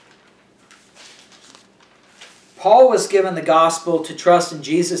 Paul was given the gospel to trust in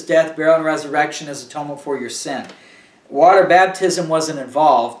Jesus' death, burial, and resurrection as atonement for your sin. Water baptism wasn't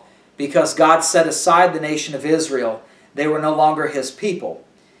involved because God set aside the nation of Israel. They were no longer His people.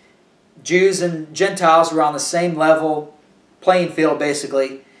 Jews and Gentiles were on the same level, playing field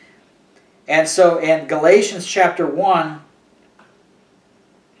basically. And so in Galatians chapter 1,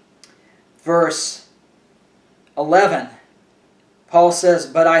 verse 11, Paul says,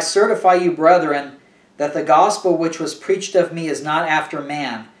 But I certify you, brethren, that the gospel which was preached of me is not after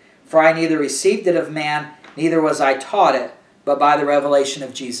man. For I neither received it of man, neither was I taught it, but by the revelation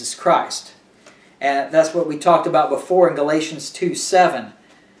of Jesus Christ. And that's what we talked about before in Galatians 2:7,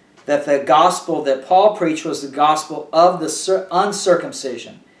 that the gospel that Paul preached was the gospel of the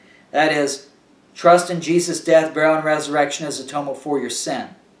uncircumcision. That is, trust in Jesus' death, burial, and resurrection as atonement for your sin.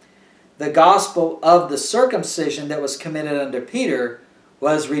 The gospel of the circumcision that was committed under Peter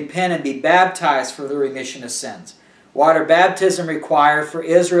was repent and be baptized for the remission of sins. Water baptism required for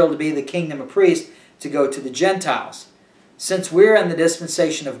Israel to be the kingdom of priests to go to the Gentiles. Since we're in the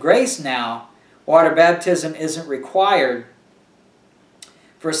dispensation of grace now, water baptism isn't required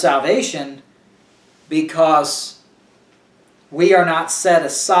for salvation because we are not set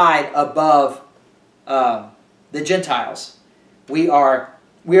aside above the Gentiles. We are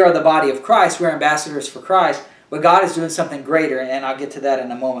the body of Christ. We're ambassadors for Christ. But God is doing something greater, and I'll get to that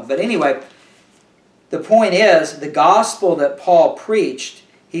in a moment. But anyway, the point is, the gospel that Paul preached,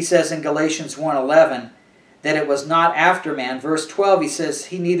 he says in Galatians 1:11, that it was not after man. Verse 12, he says,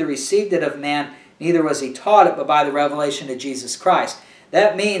 he neither received it of man, neither was he taught it, but by the revelation of Jesus Christ.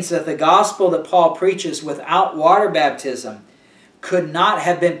 That means that the gospel that Paul preaches without water baptism could not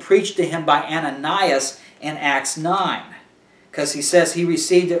have been preached to him by Ananias in Acts 9. Because he says he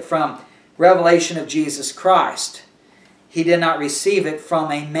received it from revelation of Jesus Christ. He did not receive it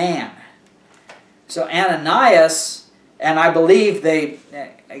from a man. So Ananias, and I believe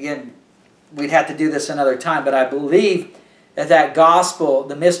again, we'd have to do this another time, but I believe that gospel,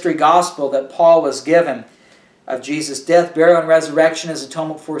 the mystery gospel that Paul was given of Jesus' death, burial, and resurrection as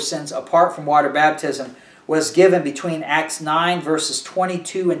atonement for sins apart from water baptism, was given between Acts 9 verses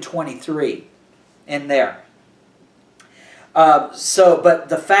 22 and 23 in there. But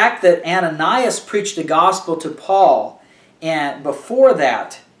the fact that Ananias preached the gospel to Paul and before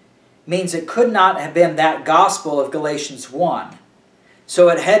that means it could not have been that gospel of Galatians 1. So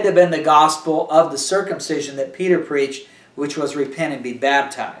it had to have been the gospel of the circumcision that Peter preached, which was repent and be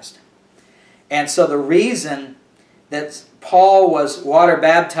baptized. And so the reason that Paul was water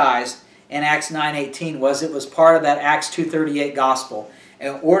baptized in Acts 9:18 was it was part of that Acts 2:38 gospel.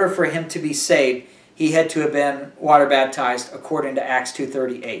 In order for him to be saved, he had to have been water baptized according to Acts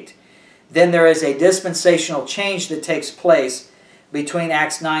 2:38. Then there is a dispensational change that takes place between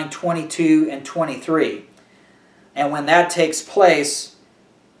Acts 9:22 and 23. And when that takes place,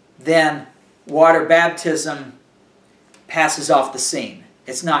 then water baptism passes off the scene.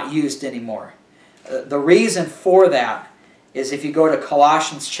 It's not used anymore. The reason for that is if you go to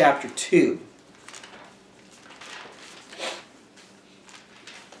Colossians chapter 2.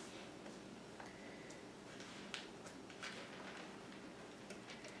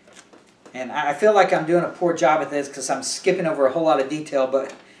 And I feel like I'm doing a poor job at this because I'm skipping over a whole lot of detail,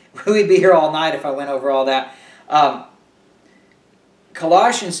 but we'd be here all night if I went over all that.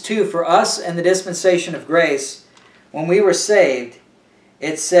 Colossians 2, for us in the dispensation of grace, when we were saved,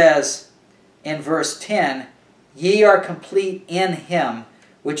 it says in verse 10, Ye are complete in Him,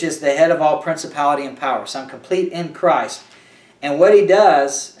 which is the head of all principality and power. So I'm complete in Christ. And what He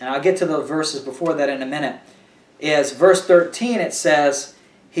does, and I'll get to the verses before that in a minute, is verse 13 it says,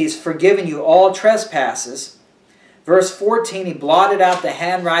 He's forgiven you all trespasses. Verse 14, He blotted out the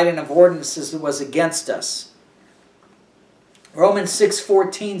handwriting of ordinances that was against us. Romans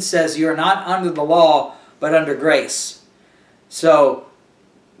 6:14 says, You are not under the law, but under grace. So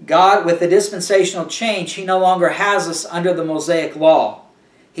God, with the dispensational change, He no longer has us under the Mosaic law.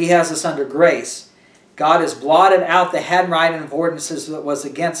 He has us under grace. God has blotted out the handwriting of ordinances that was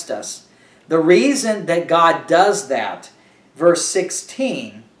against us. The reason that God does that, verse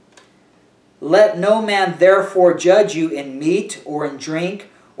 16, let no man therefore judge you in meat or in drink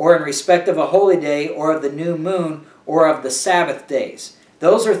or in respect of a holy day or of the new moon or of the Sabbath days.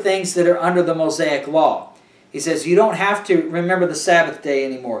 Those are things that are under the Mosaic law. He says you don't have to remember the Sabbath day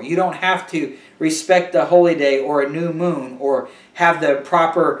anymore. You don't have to respect a holy day or a new moon or have the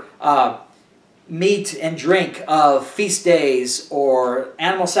proper meat and drink of feast days or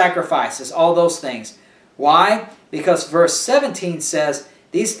animal sacrifices, all those things. Why? Because verse 17 says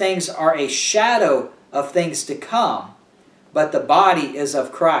these things are a shadow of things to come, but the body is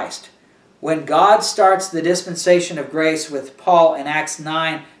of Christ. When God starts the dispensation of grace with Paul in Acts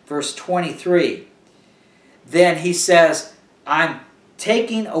 9, verse 23, then he says, I'm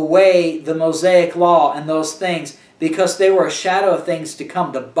taking away the Mosaic law and those things because they were a shadow of things to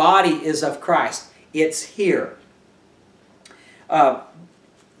come. The body is of Christ. It's here.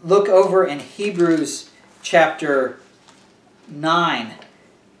 Look over in Hebrews chapter 9.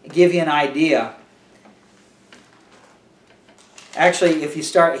 Give you an idea. Actually, if you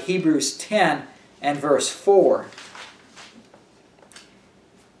start at Hebrews 10 and verse 4.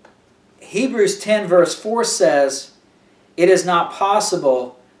 Hebrews 10 verse 4 says, it is not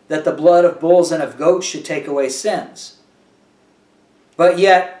possible that the blood of bulls and of goats should take away sins. But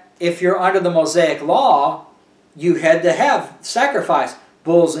yet, if you're under the Mosaic law, you had to have sacrifice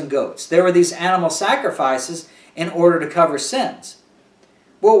bulls and goats. There were these animal sacrifices in order to cover sins.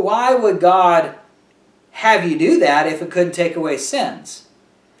 Well, why would God have you do that if it couldn't take away sins?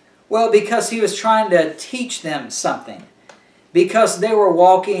 Well, because He was trying to teach them something. Because they were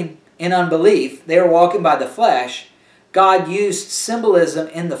walking in unbelief, they were walking by the flesh, God used symbolism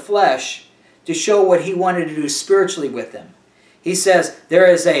in the flesh to show what He wanted to do spiritually with them. He says, there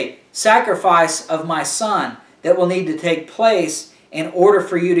is a sacrifice of my Son that will need to take place in order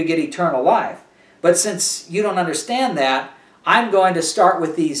for you to get eternal life. But since you don't understand that, I'm going to start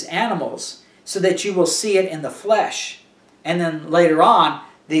with these animals so that you will see it in the flesh. And then later on,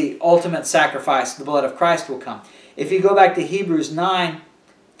 the ultimate sacrifice, the blood of Christ, will come. If you go back to Hebrews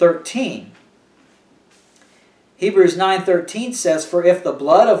 9:13, Hebrews 9:13 says, for if the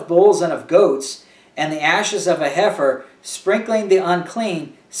blood of bulls and of goats and the ashes of a heifer, sprinkling the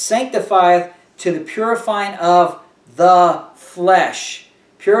unclean, sanctifieth to the purifying of the flesh.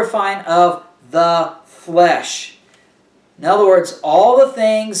 Purifying of the flesh. In other words, all the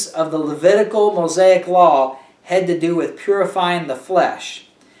things of the Levitical Mosaic law had to do with purifying the flesh.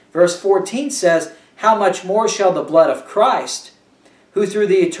 Verse 14 says, how much more shall the blood of Christ, who through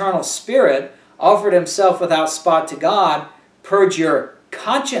the eternal Spirit offered Himself without spot to God, purge your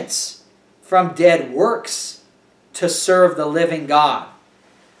conscience from dead works to serve the living God.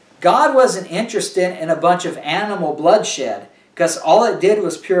 God wasn't interested in a bunch of animal bloodshed because all it did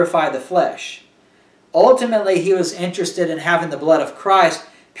was purify the flesh. Ultimately, He was interested in having the blood of Christ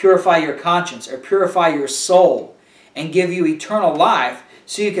purify your conscience or purify your soul and give you eternal life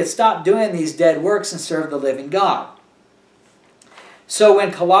so you could stop doing these dead works and serve the living God. So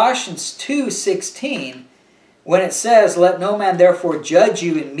when Colossians 2:16, when it says, let no man therefore judge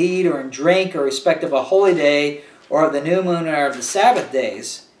you in meat or in drink or respect of a holy day or of the new moon or of the Sabbath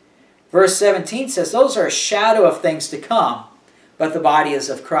days, verse 17 says, those are a shadow of things to come, but the body is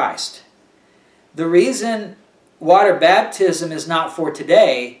of Christ. The reason water baptism is not for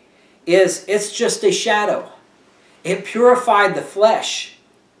today is it's just a shadow. It purified the flesh.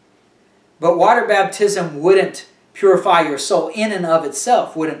 But water baptism wouldn't purify your soul in and of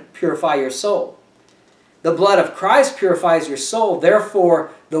itself, wouldn't purify your soul. The blood of Christ purifies your soul,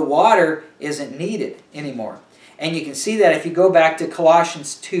 therefore the water isn't needed anymore. And you can see that if you go back to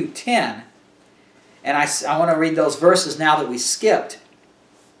Colossians 2:10, and I want to read those verses now that we skipped.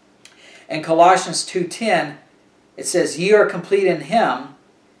 In Colossians 2:10, it says, ye are complete in Him,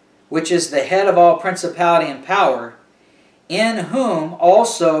 which is the head of all principality and power, in whom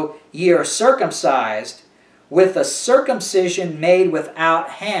also ye are circumcised, with a circumcision made without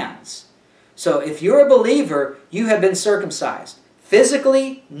hands. So if you're a believer, you have been circumcised.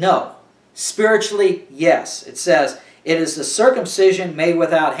 Physically, no. Spiritually, yes. It says, it is the circumcision made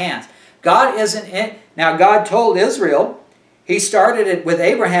without hands. God isn't in. Now God told Israel, He started it with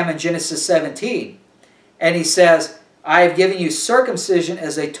Abraham in Genesis 17. And He says, I have given you circumcision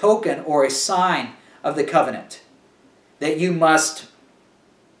as a token or a sign of the covenant. That you must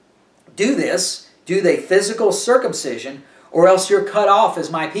do this, do the physical circumcision, or else you're cut off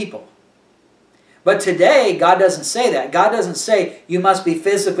as my people. But today, God doesn't say that. God doesn't say you must be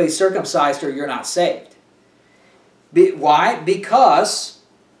physically circumcised or you're not saved. Why? Because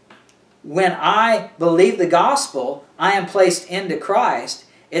when I believe the gospel, I am placed into Christ.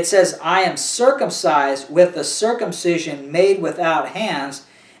 It says, I am circumcised with the circumcision made without hands,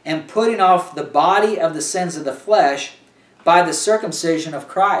 and putting off the body of the sins of the flesh by the circumcision of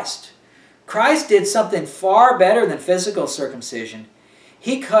Christ. Christ did something far better than physical circumcision.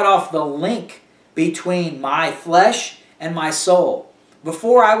 He cut off the link between my flesh and my soul.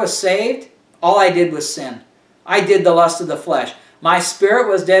 Before I was saved, all I did was sin. I did the lust of the flesh. My spirit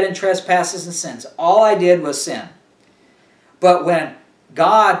was dead in trespasses and sins. All I did was sin. But when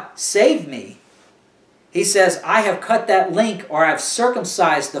God saved me, He says, I have cut that link, or I've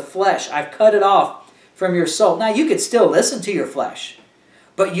circumcised the flesh. I've cut it off from your soul. Now, you could still listen to your flesh,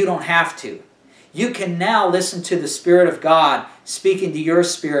 but you don't have to. You can now listen to the Spirit of God speaking to your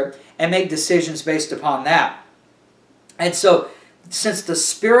spirit and make decisions based upon that. And so, since the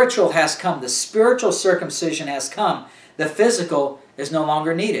spiritual has come, the spiritual circumcision has come, the physical is no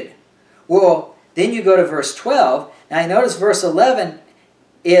longer needed. Well, then you go to verse 12. Now, you notice verse 11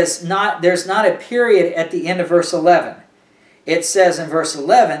 is not, there's not a period at the end of verse 11. It says in verse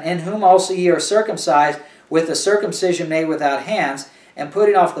 11, in whom also ye are circumcised with the circumcision made without hands, and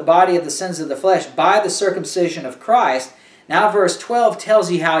putting off the body of the sins of the flesh by the circumcision of Christ. Now verse 12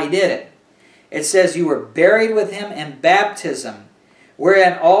 tells you how He did it. It says, you were buried with Him in baptism,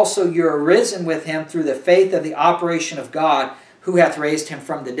 wherein also you are risen with Him through the faith of the operation of God, who hath raised Him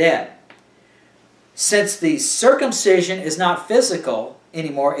from the dead. Since the circumcision is not physical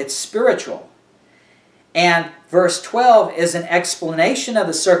anymore, it's spiritual. And verse 12 is an explanation of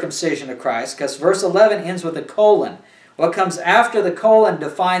the circumcision of Christ, because verse 11 ends with a colon. What comes after the colon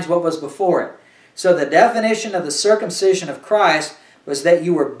defines what was before it. So the definition of the circumcision of Christ was that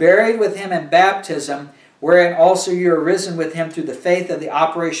you were buried with Him in baptism, wherein also you are risen with Him through the faith of the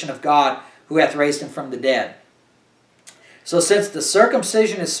operation of God, who hath raised Him from the dead. So since the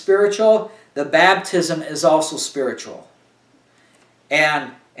circumcision is spiritual, the baptism is also spiritual.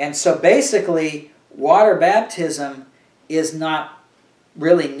 And so basically, water baptism is not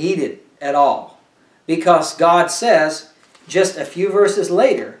really needed at all. Because God says, just a few verses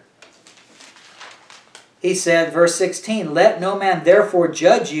later, He said, verse 16, let no man therefore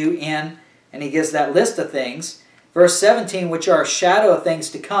judge you in, and He gives that list of things. Verse 17, which are a shadow of things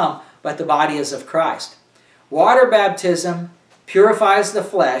to come, but the body is of Christ. Water baptism purifies the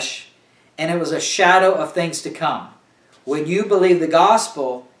flesh, and it was a shadow of things to come. When you believe the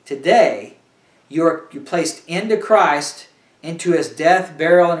gospel today, you're placed into Christ, into His death,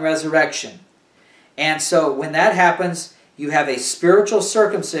 burial, and resurrection. And so when that happens, you have a spiritual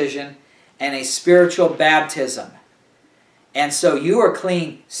circumcision and a spiritual baptism. And so you are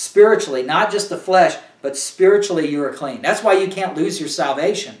clean spiritually, not just the flesh, but spiritually you are clean. That's why you can't lose your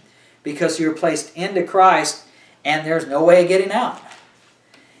salvation, because you're placed into Christ and there's no way of getting out.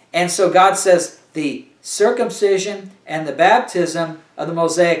 And so God says the circumcision and the baptism of the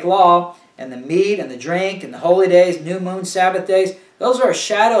Mosaic Law, and the meat and the drink and the holy days, new moon, Sabbath days, those are a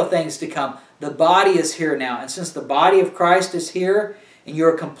shadow of things to come. The body is here now. And since the body of Christ is here and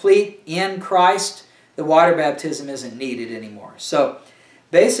you're complete in Christ, the water baptism isn't needed anymore. So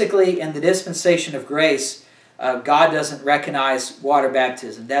basically, in the dispensation of grace, God doesn't recognize water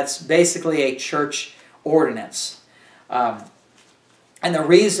baptism. That's basically a church ordinance. And the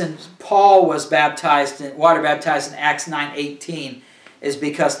reason Paul was water baptized in Acts 9:18 is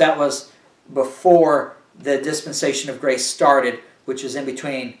because that was before the dispensation of grace started, which is in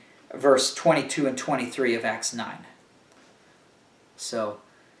between verse 22 and 23 of Acts 9. So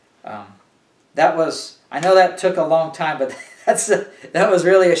that was, I know that took a long time, but that was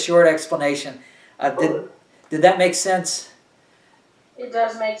really a short explanation. Did that make sense? It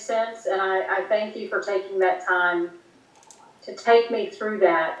does make sense, and I thank you for taking that time to take me through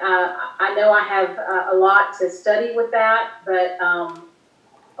that. I know I have a lot to study with that, but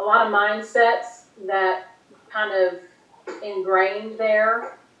a lot of mindsets that kind of ingrained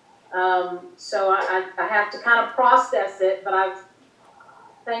there. So I have to kind of process it, but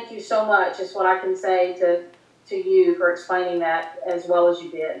thank you so much is what I can say to you for explaining that as well as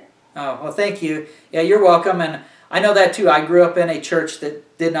you did. Oh, well, thank you. Yeah, you're welcome. And I know that too. I grew up in a church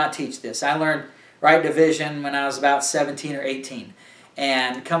that did not teach this. I learned right division when I was about 17 or 18.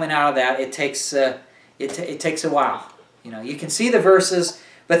 And coming out of that, it takes it takes a while. You know, you can see the verses,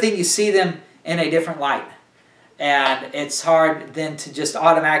 but then you see them in a different light. And it's hard then to just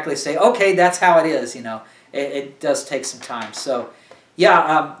automatically say, okay, that's how it is, you know. It does take some time. So,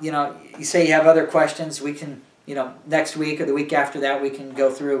 yeah, you know, you say you have other questions, we can, you know, next week or the week after that, we can go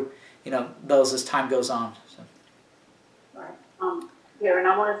through, those as time goes on. So. Karen,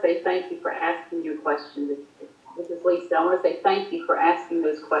 I want to say thank you for asking your questions. This is Lisa. I want to say thank you for asking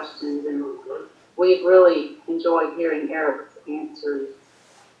those questions, and we've really enjoyed hearing Eric's answers.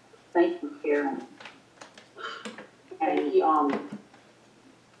 Thank you, Karen. And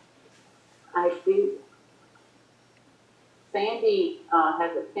I do. Sandy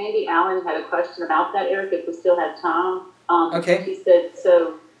Allen had a question about that, Eric, if we still have time. Okay. She said,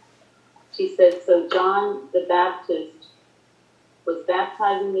 so John the Baptist was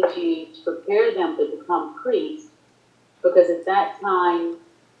baptizing the Jews to prepare them to become priests, because at that time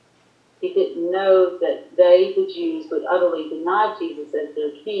he didn't know that they, the Jews, would utterly deny Jesus as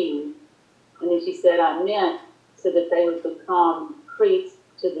their king. And then she said, I meant so that they would become priests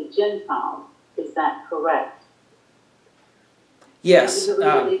to the Gentiles. Is that correct? Yes.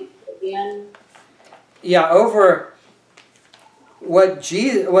 Again? Yeah, over what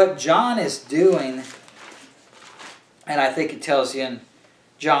John is doing, and I think it tells you in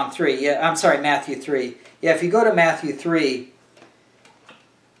John 3. Yeah, I'm sorry, Matthew 3. Yeah, if you go to Matthew 3.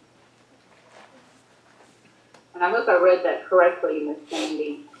 And I hope I read that correctly, Miss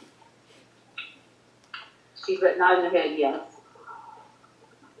Sandy. She's nodding her head, yes.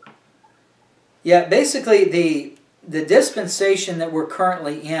 Yeah, basically the dispensation that we're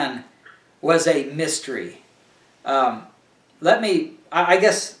currently in was a mystery.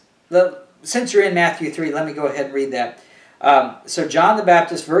 Since you're in Matthew 3, let me go ahead and read that. So John the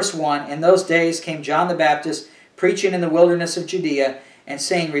Baptist, verse 1, in those days came John the Baptist, preaching in the wilderness of Judea, and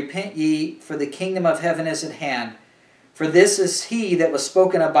saying, Repent ye, for the kingdom of heaven is at hand. For this is he that was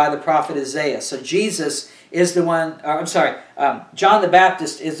spoken of by the prophet Isaiah. So Jesus is the one, John the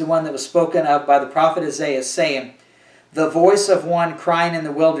Baptist is the one that was spoken of by the prophet Isaiah, saying, The voice of one crying in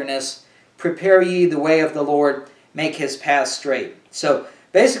the wilderness, Prepare ye the way of the Lord, make his path straight. So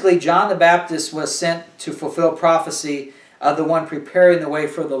basically, John the Baptist was sent to fulfill prophecy of the one preparing the way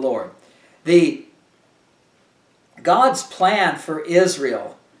for the Lord. God's plan for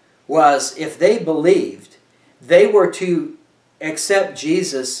Israel was, if they believed, they were to accept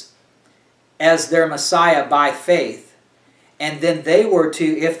Jesus as their Messiah by faith. And then they were to,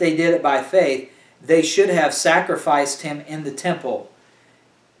 if they did it by faith, they should have sacrificed him in the temple.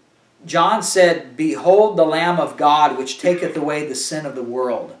 John said, Behold the Lamb of God, which taketh away the sin of the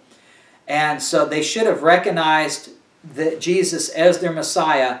world. And so they should have recognized Jesus as their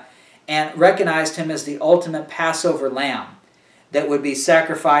Messiah and recognized him as the ultimate Passover lamb that would be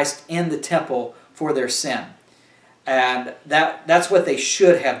sacrificed in the temple for their sin. And that's what they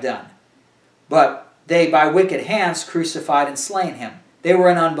should have done. But they, by wicked hands, crucified and slain him. They were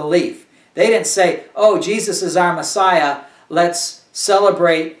in unbelief. They didn't say, oh, Jesus is our Messiah, let's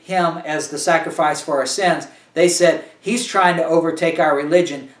celebrate him as the sacrifice for our sins. They said, he's trying to overtake our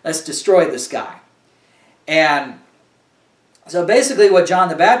religion, let's destroy this guy. And so basically what John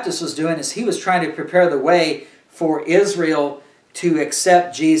the Baptist was doing is he was trying to prepare the way for Israel to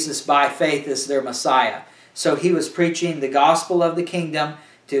accept Jesus by faith as their Messiah. So he was preaching the gospel of the kingdom,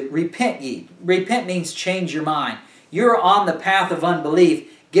 to repent ye. Repent means change your mind. You're on the path of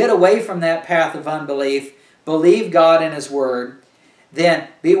unbelief. Get away from that path of unbelief. Believe God in his word. Then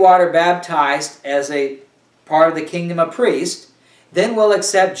be water baptized as a part of the kingdom of priests. Then we'll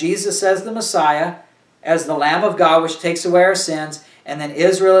accept Jesus as the Messiah, as the Lamb of God which takes away our sins. And then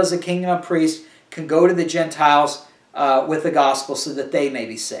Israel as a kingdom of priests can go to the Gentiles with the gospel so that they may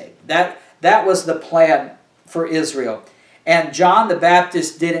be saved. That was the plan for Israel. And John the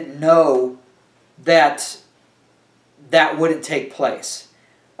Baptist didn't know that that wouldn't take place.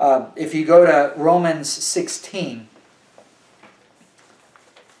 If you go to Romans 16,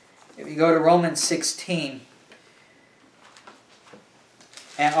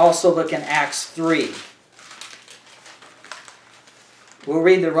 and also look in Acts 3. We'll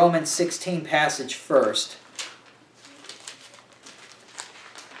read the Romans 16 passage first.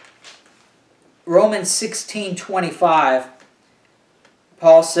 Romans 16:25,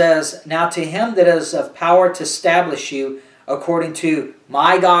 Paul says, Now to him that is of power to establish you according to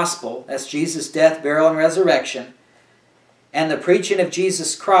my gospel, that's Jesus' death, burial, and resurrection, and the preaching of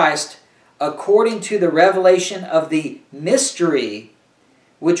Jesus Christ, according to the revelation of the mystery,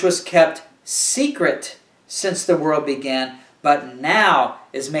 which was kept secret since the world began, but now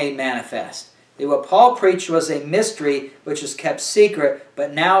is made manifest. What Paul preached was a mystery which was kept secret,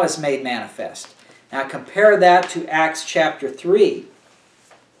 but now is made manifest. Now compare that to Acts chapter 3.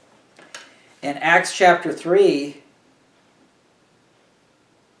 In Acts chapter 3,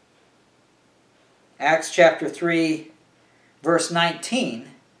 verse 19,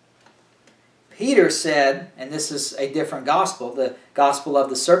 Peter said, and this is a different gospel, the gospel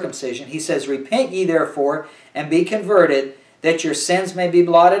of the circumcision, he says, "Repent ye therefore, and be converted, that your sins may be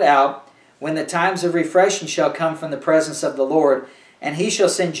blotted out, when the times of refreshing shall come from the presence of the Lord, and he shall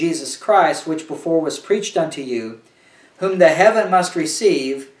send Jesus Christ, which before was preached unto you, whom the heaven must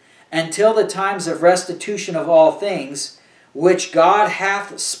receive, until the times of restitution of all things, which God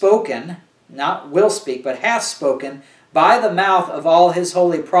hath spoken," not will speak, but hath spoken, "by the mouth of all his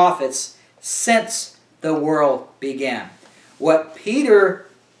holy prophets, since the world began." What Peter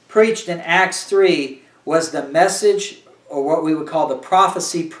preached in Acts 3 was the message, or what we would call the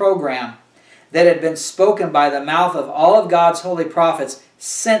prophecy program, that had been spoken by the mouth of all of God's holy prophets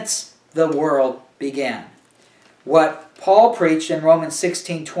since the world began. What Paul preached in Romans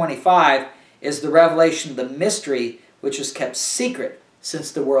 16:25 is the revelation of the mystery which was kept secret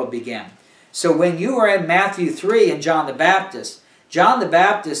since the world began. So when you were in Matthew 3 and John the Baptist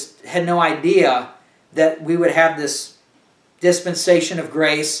had no idea that we would have this dispensation of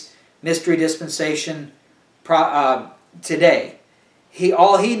grace, mystery dispensation today.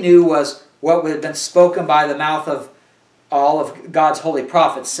 All he knew was what had been spoken by the mouth of all of God's holy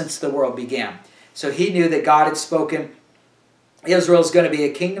prophets since the world began. So he knew that God had spoken, Israel is going to be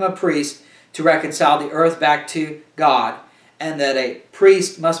a kingdom of priests to reconcile the earth back to God, and that a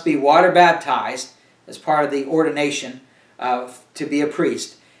priest must be water baptized as part of the ordination to be a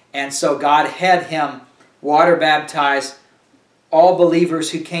priest. And so God had him water baptize all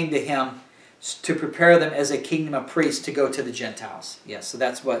believers who came to him to prepare them as a kingdom of priests to go to the Gentiles. Yes, so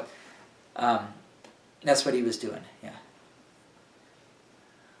that's what he was doing. Yeah.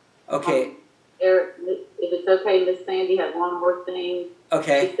 Okay. Eric, if it's okay, Miss Sandy has one more thing.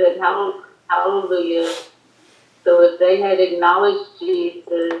 Okay. He said, "Hallelujah." So if they had acknowledged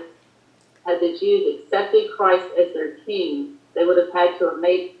Jesus, had the Jews accepted Christ as their king, they would have had to have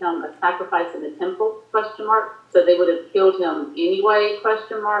made him a sacrifice in the temple, ? So they would have killed him anyway, ?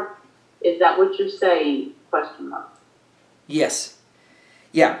 Is that what you're saying, ? Yes.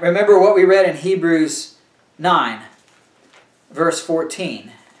 Yeah, remember what we read in Hebrews 9, verse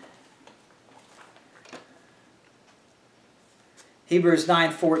 14. Hebrews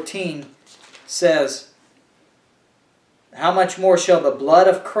 9:14 says, "How much more shall the blood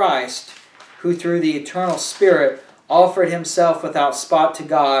of Christ, who through the eternal Spirit offered himself without spot to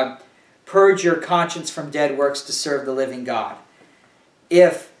God, purge your conscience from dead works to serve the living God?"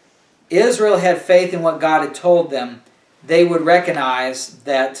 If Israel had faith in what God had told them, they would recognize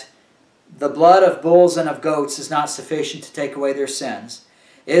that the blood of bulls and of goats is not sufficient to take away their sins.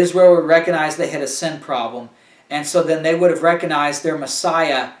 Israel would recognize they had a sin problem, and so then they would have recognized their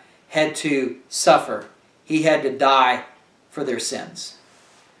Messiah had to suffer. He had to die for their sins.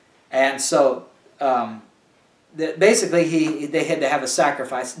 And so basically they had to have a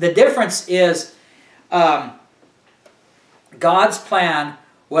sacrifice. The difference is God's plan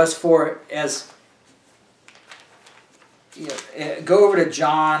was for, go over to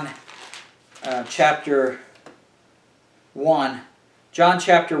John chapter 1. John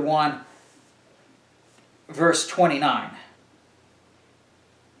chapter 1, verse 29.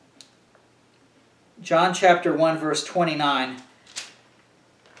 John chapter 1, verse 29.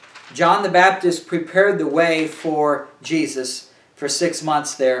 John the Baptist prepared the way for Jesus for 6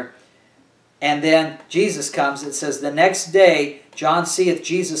 months there. And then Jesus comes. It says, "The next day John seeth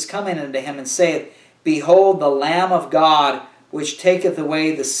Jesus coming unto him, and saith, Behold the Lamb of God, which taketh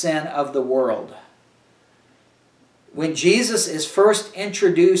away the sin of the world." When Jesus is first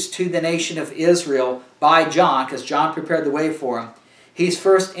introduced to the nation of Israel by John, because John prepared the way for him, he's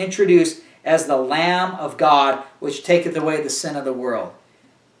first introduced as the Lamb of God, which taketh away the sin of the world.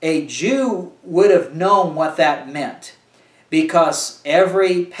 A Jew would have known what that meant, because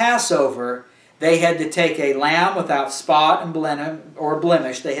every Passover they had to take a lamb without spot and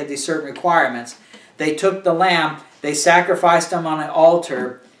blemish. They had these certain requirements. They took the lamb, they sacrificed him on an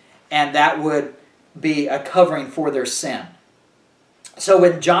altar, and that would be a covering for their sin. So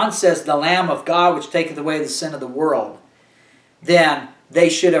when John says the Lamb of God which taketh away the sin of the world, then they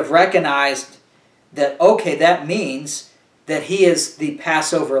should have recognized that, okay, that means that he is the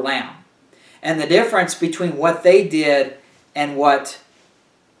Passover lamb. And the difference between what they did and what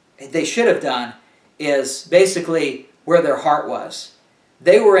they should have done is basically where their heart was.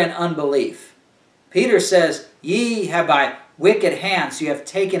 They were in unbelief. Peter says, "Ye have by wicked hands you have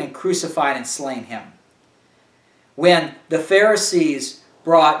taken and crucified and slain him." When the Pharisees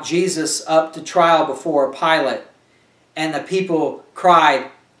brought Jesus up to trial before Pilate, and the people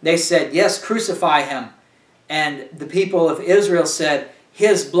cried, they said, "Yes, crucify him." And the people of Israel said,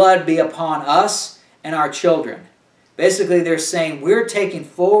 "His blood be upon us and our children." Basically, they're saying we're taking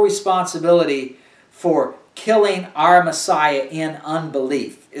full responsibility for killing our Messiah in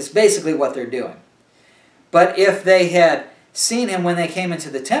unbelief. Is basically what they're doing. But if they had seen him when they came into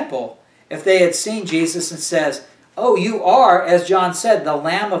the temple, if they had seen Jesus and says, "Oh, you are, as John said, the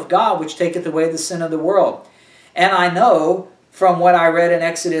Lamb of God, which taketh away the sin of the world." And I know from what I read in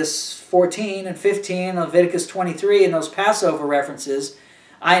Exodus 14 and 15, Leviticus 23, and those Passover references,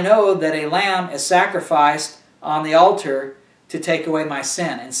 I know that a lamb is sacrificed on the altar to take away my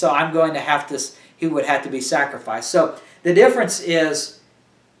sin. And so I'm going to have to, he would have to be sacrificed. So the difference is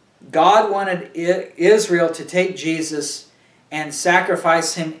God wanted Israel to take Jesus and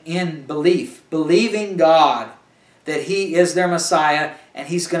sacrifice him in belief, believing God that he is their Messiah and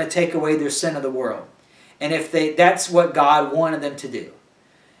he's going to take away their sin of the world. And if that's what God wanted them to do.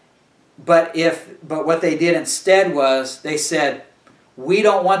 But what they did instead was they said, we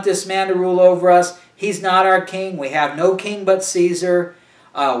don't want this man to rule over us. He's not our king. We have no king but Caesar.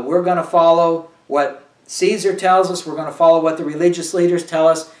 We're going to follow what Caesar tells us. We're going to follow what the religious leaders tell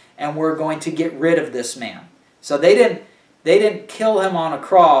us, and we're going to get rid of this man. So they didn't kill him on a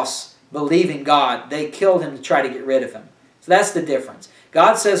cross believing God. They killed him to try to get rid of him. So that's the difference.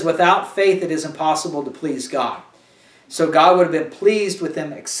 God says without faith it is impossible to please God. So God would have been pleased with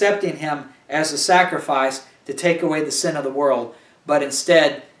them accepting him as a sacrifice to take away the sin of the world. But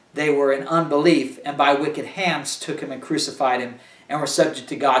instead they were in unbelief and by wicked hands took him and crucified him and were subject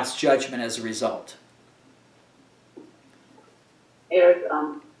to God's judgment as a result. Eric,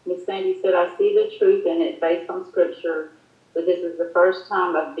 Miss Sandy said, I see the truth in it based on Scripture, but this is the first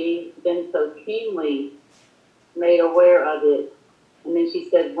time I've been so keenly made aware of it. And then she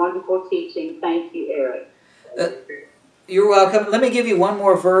said, wonderful teaching. Thank you, Eric. You're welcome. Let me give you one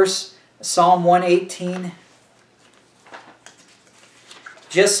more verse, Psalm 118.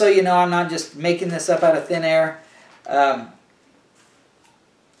 Just so you know, I'm not just making this up out of thin air.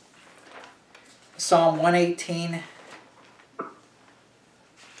 Psalm 118.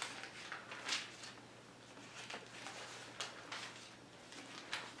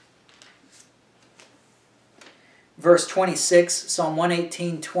 Verse 26, Psalm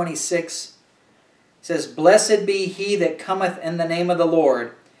 118, 26, says, Blessed be he that cometh in the name of the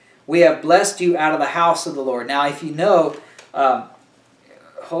Lord. We have blessed you out of the house of the Lord. Now, if you know,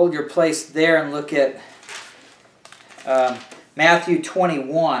 hold your place there and look at Matthew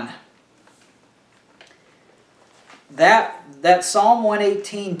 21. That Psalm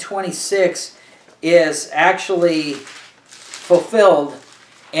 118, 26 is actually fulfilled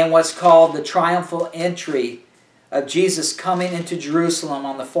in what's called the triumphal entry of Jesus coming into Jerusalem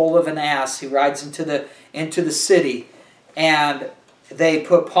on the foal of an ass. He rides into the city, and they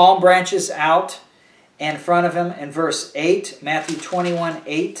put palm branches out in front of him in verse 8, Matthew 21,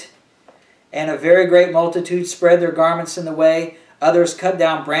 8. And a very great multitude spread their garments in the way. Others cut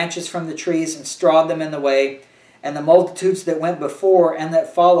down branches from the trees and strawed them in the way. And the multitudes that went before and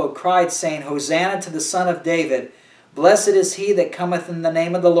that followed cried, saying, Hosanna to the Son of David. Blessed is he that cometh in the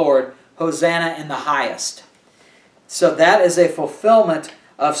name of the Lord. Hosanna in the highest. So that is a fulfillment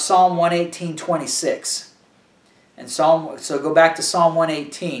of Psalm 118, 26. And so go back to Psalm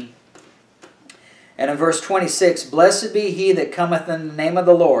 118. And in verse 26, Blessed be he that cometh in the name of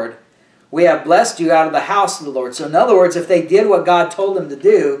the Lord. We have blessed you out of the house of the Lord. So in other words, if they did what God told them to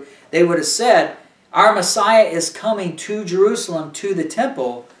do, they would have said, our Messiah is coming to Jerusalem, to the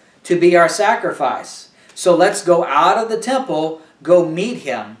temple, to be our sacrifice. So let's go out of the temple, go meet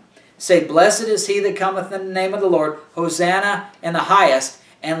him. Say, Blessed is he that cometh in the name of the Lord, Hosanna in the highest,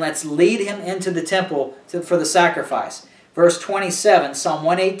 and let's lead him into the temple for the sacrifice. Verse 27, Psalm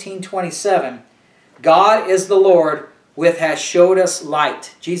 118, 27, God is the Lord, which has showed us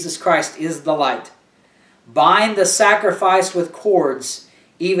light. Jesus Christ is the light. Bind the sacrifice with cords,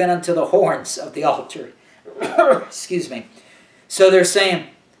 even unto the horns of the altar. Excuse me. So they're saying,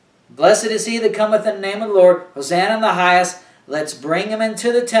 Blessed is he that cometh in the name of the Lord, Hosanna in the highest. Let's bring him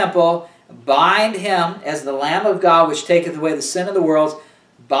into the temple, bind him as the Lamb of God, which taketh away the sin of the world,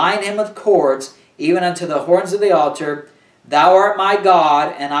 bind him with cords, even unto the horns of the altar. Thou art my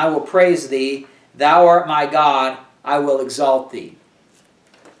God, and I will praise thee. Thou art my God, I will exalt thee.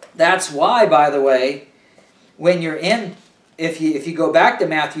 That's why, by the way, when you're in, if you go back to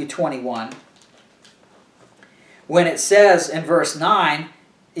Matthew 21, when it says in verse 9,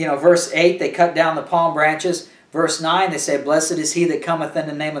 verse 8, they cut down the palm branches. Verse 9, they say, Blessed is he that cometh in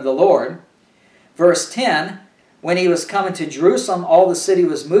the name of the Lord. Verse 10, when he was coming to Jerusalem, all the city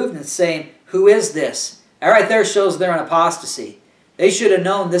was moved and saying, Who is this? That right there shows they're in apostasy. They should have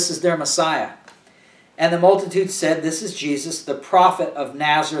known this is their Messiah. And the multitude said, This is Jesus, the prophet of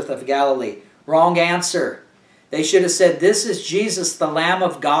Nazareth of Galilee. Wrong answer. They should have said, "This is Jesus, the Lamb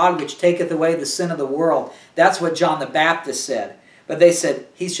of God, which taketh away the sin of the world." That's what John the Baptist said. But they said,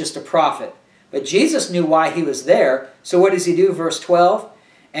 "He's just a prophet." But Jesus knew why he was there. So what does he do? Verse 12,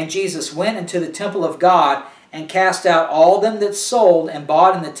 "And Jesus went into the temple of God, and cast out all them that sold and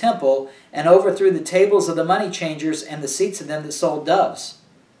bought in the temple, and overthrew the tables of the money changers and the seats of them that sold doves."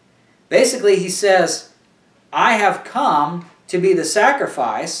 Basically, he says, I have come to be the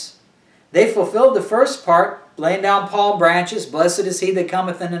sacrifice. They fulfilled the first part, laying down palm branches. Blessed is he that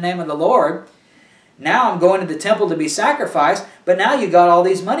cometh in the name of the Lord. Now I'm going to the temple to be sacrificed, but now you got all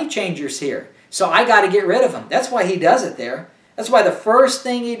these money changers here. So I got to get rid of them. That's why he does it there. That's why the first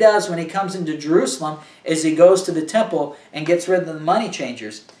thing he does when he comes into Jerusalem is he goes to the temple and gets rid of the money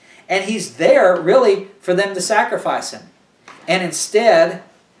changers. And he's there really for them to sacrifice him. And instead,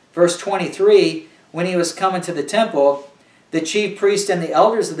 verse 23, when he was coming to the temple, the chief priest and the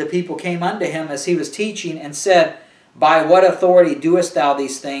elders of the people came unto him as he was teaching and said, "By what authority doest thou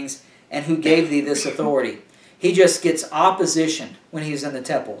these things, and who gave thee this authority?" He just gets opposition when he's in the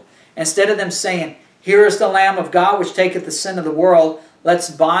temple. Instead of them saying, "Here is the Lamb of God which taketh the sin of the world, let's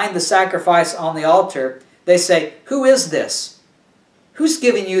bind the sacrifice on the altar," they say, "Who is this? Who's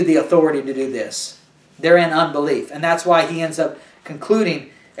giving you the authority to do this?" They're in unbelief. And that's why he ends up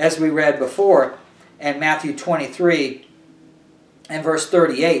concluding, as we read before, in Matthew 23 and verse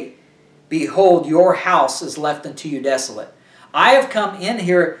 38, "Behold, your house is left unto you desolate. I have come in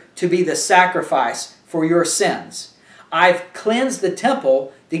here to be the sacrifice for your sins. I've cleansed the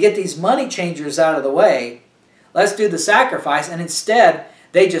temple to get these money changers out of the way. Let's do the sacrifice." And instead,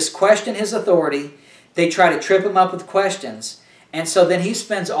 they just question his authority. They try to trip him up with questions. And so then he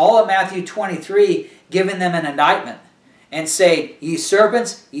spends all of Matthew 23 giving them an indictment and say, "Ye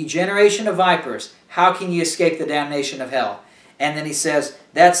serpents, ye generation of vipers, how can ye escape the damnation of hell?" And then he says,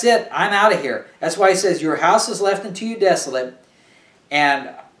 "That's it, I'm out of here." That's why he says, "Your house is left unto you desolate,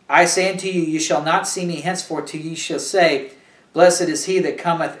 and I say unto you, ye shall not see me henceforth till ye shall say, Blessed is he that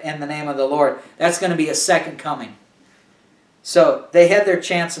cometh in the name of the Lord." That's going to be a second coming. So they had their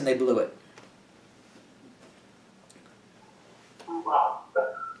chance and they blew it. Wow.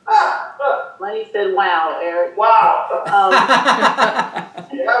 Lenny said, "Wow, Eric." Wow. That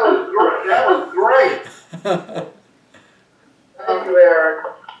was great. That was great. Thank you, Eric.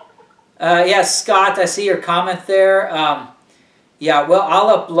 Yes, Scott, I see your comment there. Yeah, well,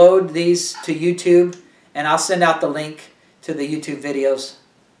 I'll upload these to YouTube, and I'll send out the link to the YouTube videos.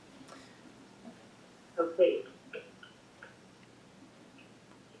 Okay.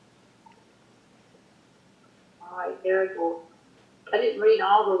 All right, Eric. Well, I didn't read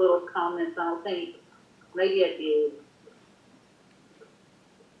all the little comments, I don't think. Maybe I did.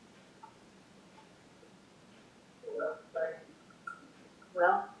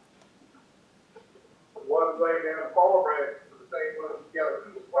 Well, One laying down a palm branch for the same one together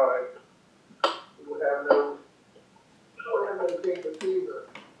crucified. We would have no kingdom either.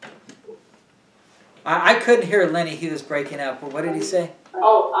 I couldn't hear Lenny. He was breaking up. What did he say?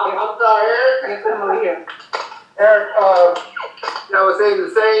 Oh, I'm sorry, Eric. come over here. Eric, I was saying the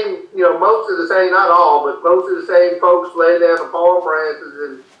same, most of the same, not all, but most of the same folks laying down the palm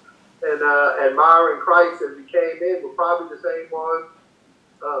branches and admiring Christ as he came in were probably the same ones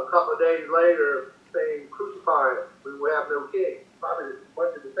a couple of days later saying, "Crucify him, we will have no king." Probably a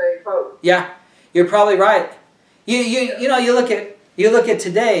bunch of the same folks. Yeah, you're probably right. You look at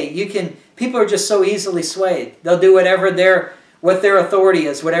today. People are just so easily swayed. They'll do what their authority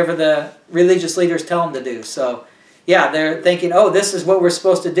is, whatever the religious leaders tell them to do. So, yeah, they're thinking, "Oh, this is what we're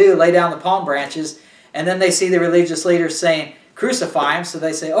supposed to do, lay down the palm branches." And then they see the religious leaders saying, "Crucify him." So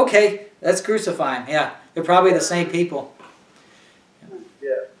they say, "Okay, let's crucify him." Yeah, they're probably the same people.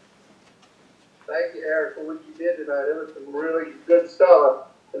 Yeah. Thank you, Eric, for what you did tonight. It was some really good stuff.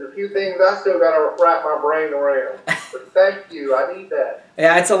 And a few things I still got to wrap my brain around. But thank you. I need that.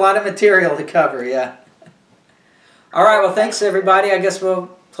 Yeah, it's a lot of material to cover, yeah. All right, well, thanks, everybody. I guess we'll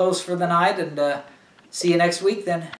close for the night and see you next week then.